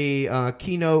think that the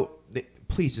keynote.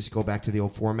 Please just go back to the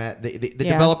old format. The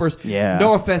Yeah. developers. Yeah.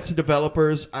 No offense to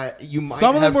developers. You might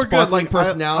some of have them were good. sparkling Like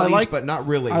personalities, but not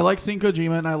really. I like seeing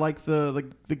Kojima, and I like the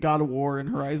God of War and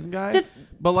Horizon guy. This-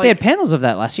 But like They had panels of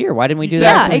that last year. Why didn't we do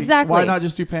Yeah, that? exactly. Why not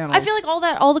just do panels? I feel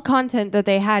like all the content that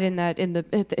they had in the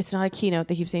it's not a keynote.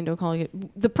 They keep saying don't call it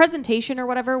the presentation or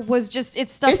whatever was just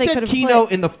it's stuff It they said could have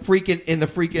keynote in the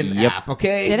freaking Yep. app.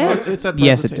 Okay. Did it? It said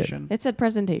Yes, it did. presentation. It said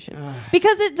presentation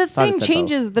because the it thing said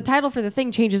changes. The title for the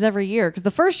thing changes every year because the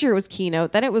first year it was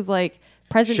keynote, then it was like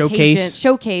presentation,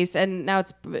 showcase, and now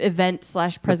it's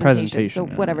event/presentation. So presentation,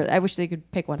 yeah. whatever. I wish they could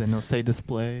pick one. Then they'll say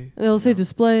display. They'll say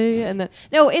display, and then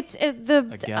no, it's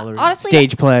the gallery. honestly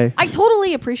Stage play. I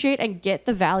totally appreciate and get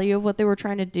the value of what they were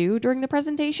trying to do during the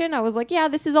presentation. I was like, yeah,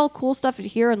 this is all cool stuff to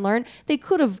hear and learn. They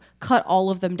could have cut all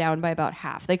of them down by about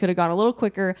half. They could have gone a little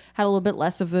quicker, had a little bit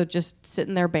less of the just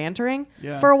sitting there bantering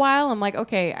for a while. I'm like,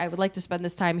 okay, I would like to spend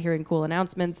this time hearing cool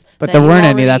announcements. But that there you weren't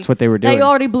any, already- that's what they were That doing. you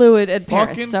already blew it at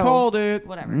Fucking Paris. So called it.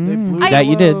 whatever. They blew That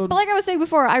you did. load. But like I was saying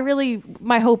before,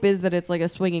 my hope is that it's like a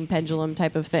swinging pendulum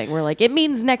type of thing where like it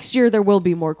means next year there will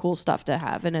be more cool stuff to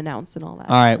have and announce and all that.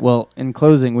 All right. Well, in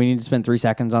closing, we need to spend 3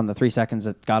 seconds on the 3 seconds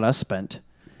that got us spent.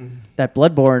 That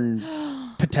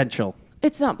Bloodborne potential.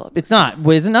 It's not Bloodborne. It's not.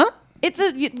 Is it not? It's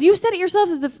you said it yourself.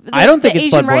 The I don't think the it's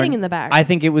Asian Bloodborne. writing in the back. I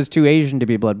think it was too Asian to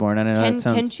be Bloodborne. I don't know. That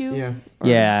sounds. Tenchu.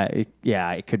 Yeah.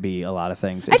 Yeah. It could be a lot of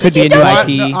things. I It could just- be a you new don't-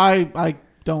 IP. No, I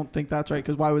don't think that's right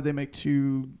because why would they make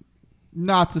two?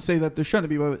 Not to say that there shouldn't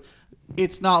be, but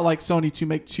it's not like Sony to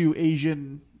make two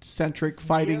Asian centric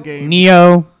fighting games.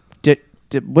 Neo.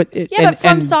 Yeah, but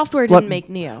From Software didn't make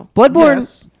Neo. Bloodborne.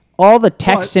 Yes. All the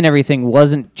text But- and everything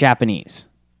wasn't Japanese.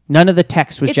 None of the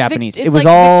text was It's Japanese. it's It was like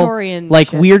all Victorian like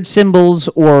shit. weird symbols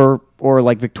or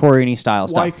like Victorian-y style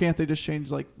Why stuff. can't they just change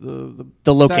like the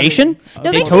The location? setting?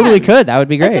 No, they they totally can. could. That would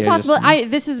be great. That's It just- impossible.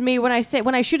 This is me when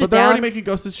I shoot But it they're down. already making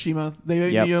Ghost of Tsushima. They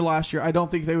made Yep. Neo last year. I don't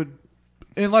think they would,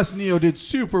 unless Neo did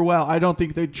super well. I don't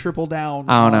think they'd triple down.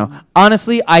 I don't know.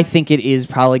 Honestly, I think it is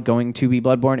probably going to be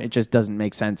Bloodborne. It just doesn't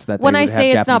make sense that when they I would have say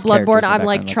it's not Japanese characters Bloodborne, with I'm that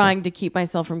like kind of trying to keep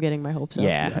myself from getting my hopes up. thing.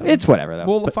 Yeah, it's whatever though.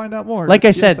 We'll But find out more. like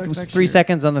I said, PSX it was next 3 year.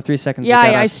 seconds on the 3 seconds. Yeah,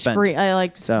 that got I us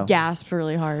spent. So. gasped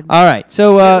really hard. All right,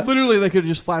 so Literally, they could have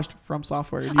just flashed From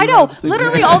Software. and you I would know. have the same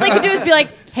Literally, thing. all they could do is be like,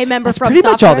 "Hey, member that's from pretty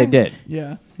much Software." all they did.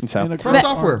 Yeah. So. And a From cross-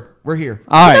 Software, we're here.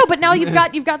 All right, No, but now you've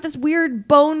got this weird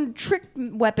bone trick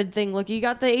weapon thing. Look, you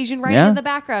got the Asian writing Yeah. in the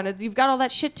background. You've got all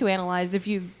that shit to analyze. If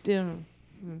you,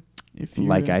 If you,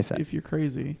 Like I said. if you're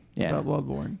crazy Yeah. about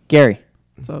Bloodborne, Gary,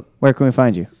 what's up? where can we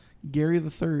find you? Gary the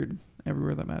Third,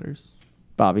 everywhere that matters.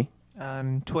 Bobby,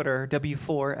 Twitter,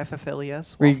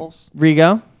 W4FFLES, Re- Waffles.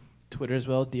 Rigo, Twitter as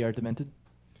well. DR Demented.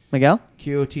 Miguel,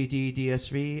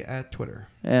 QOTDDSV at Twitter.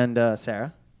 and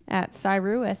Sarah. at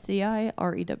Cyrew, And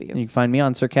SCIREW. you can find me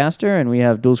on Sircaster, and we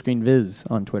have Dual Screen Viz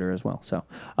on Twitter as well. So,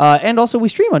 and also we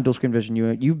stream on Dual Screen Vision.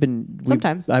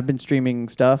 Sometimes. I've been streaming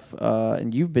stuff,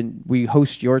 and we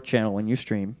host your channel when you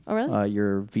stream. Oh, really?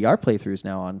 Your VR playthroughs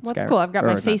now on. Well, that's Skyrim- cool. I've got or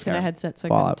my not face in a Skyrim, headset, so I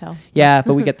Fallout. couldn't tell. Yeah,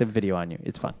 but we get the video on you.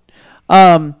 It's fun.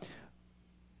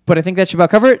 But I think that should about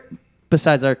cover it.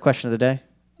 Besides our question of the day.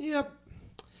 Yep.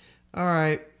 All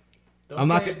right. I'm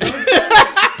not gonna.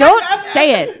 Don't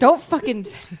say it. Don't fucking.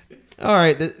 All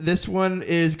right. This one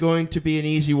is going to be an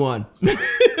easy one.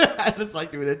 I just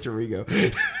like doing it to Rigo.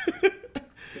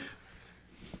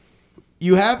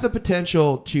 You have the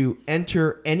potential to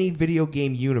enter any video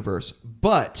game universe,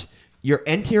 but you're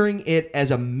entering it as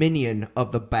a minion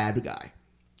of the bad guy.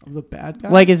 Of the bad guy?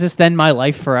 Like, is this then my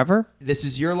life forever? This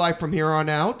is your life from here on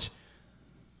out.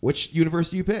 Which universe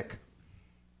do you pick?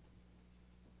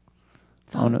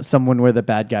 Oh no, someone where the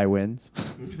bad guy wins.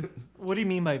 What do you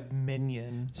mean by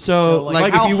minion? So,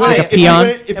 like how if you high- win, Like a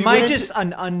peon? Am I just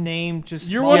an unnamed?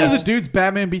 Just You're one of Yes. the dudes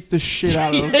Batman beats the shit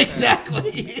out of.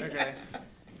 exactly.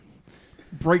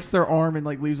 Breaks their arm and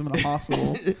like leaves them in a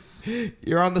hospital.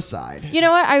 You're on the side. You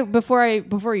know what?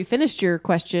 Before you finished your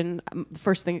question, the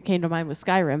first thing that came to mind was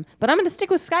Skyrim. But I'm going to stick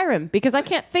with Skyrim because I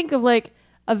can't think of like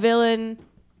a villain,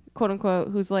 quote unquote,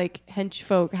 who's like hench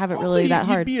folk haven't Also, really that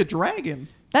you'd hard. be a dragon.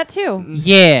 That too.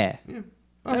 Yeah.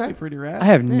 That'd be pretty rad. I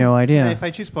have no idea. If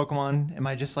I choose Pokemon, am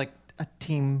I just like a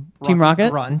Team Rocket?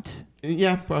 grunt?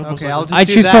 Yeah, probably. Okay, I'll just I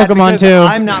do choose that Pokemon because too.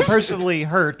 I'm not personally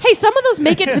hurt. Hey, some of those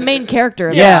make it to main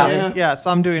character. Yeah. Yeah,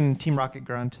 so I'm doing Team Rocket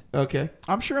grunt. Okay.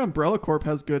 I'm sure Umbrella Corp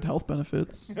has good health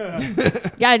benefits.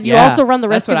 Yeah, and you Yeah, also run the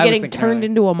that's risk of what I was getting thinking turned earlier.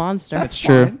 into a monster. That's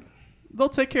true. fine. They'll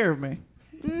take care of me.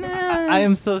 I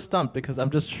am so stumped because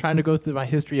I'm just trying to go through my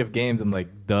history of games. I'm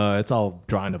like, duh, it's all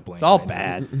drawing a blank. It's all right now.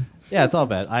 bad Yeah, it's all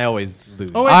bad. I always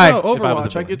lose. Oh wait, Alright. no, If I was a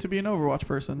Overwatch. I villain. get to be an Overwatch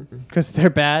person. because they're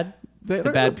bad. There's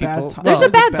The a bad people. time. There's Well,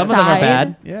 a bad some of them are side.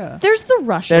 bad. Yeah. There's the They're,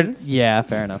 Russians. yeah,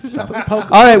 fair enough. So. All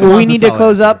right, well, we Pokemon's a need to solid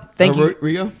close answer. up. Thank you.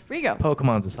 Rigo? Rigo.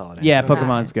 Pokemon's a solid answer. Yeah,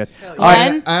 Pokemon's good. All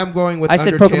Glenn? right. I'm going with I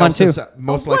said Undertale Pokemon too. since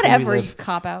most likely we Whatever, you live.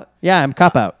 cop out. Yeah, I'm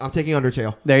cop out. I'm taking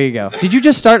Undertale. There you go. Did you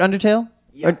just start Undertale?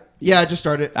 Or- Yeah, I just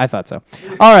started. I thought so.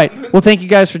 All right. Well, thank you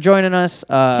guys for joining us.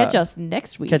 Catch us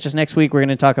next week. Catch us next week. We're going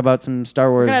to talk about some Star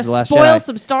Wars: We're The gonna Last spoil Jedi.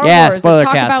 some Star Yeah, Wars spoiler and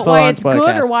talk cast, about full why on it's spoiler good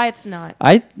cast. or why it's not.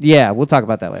 Yeah, we'll talk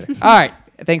about that later. All right.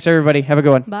 Thanks everybody. Have a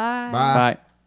good one. Bye. Bye. Bye.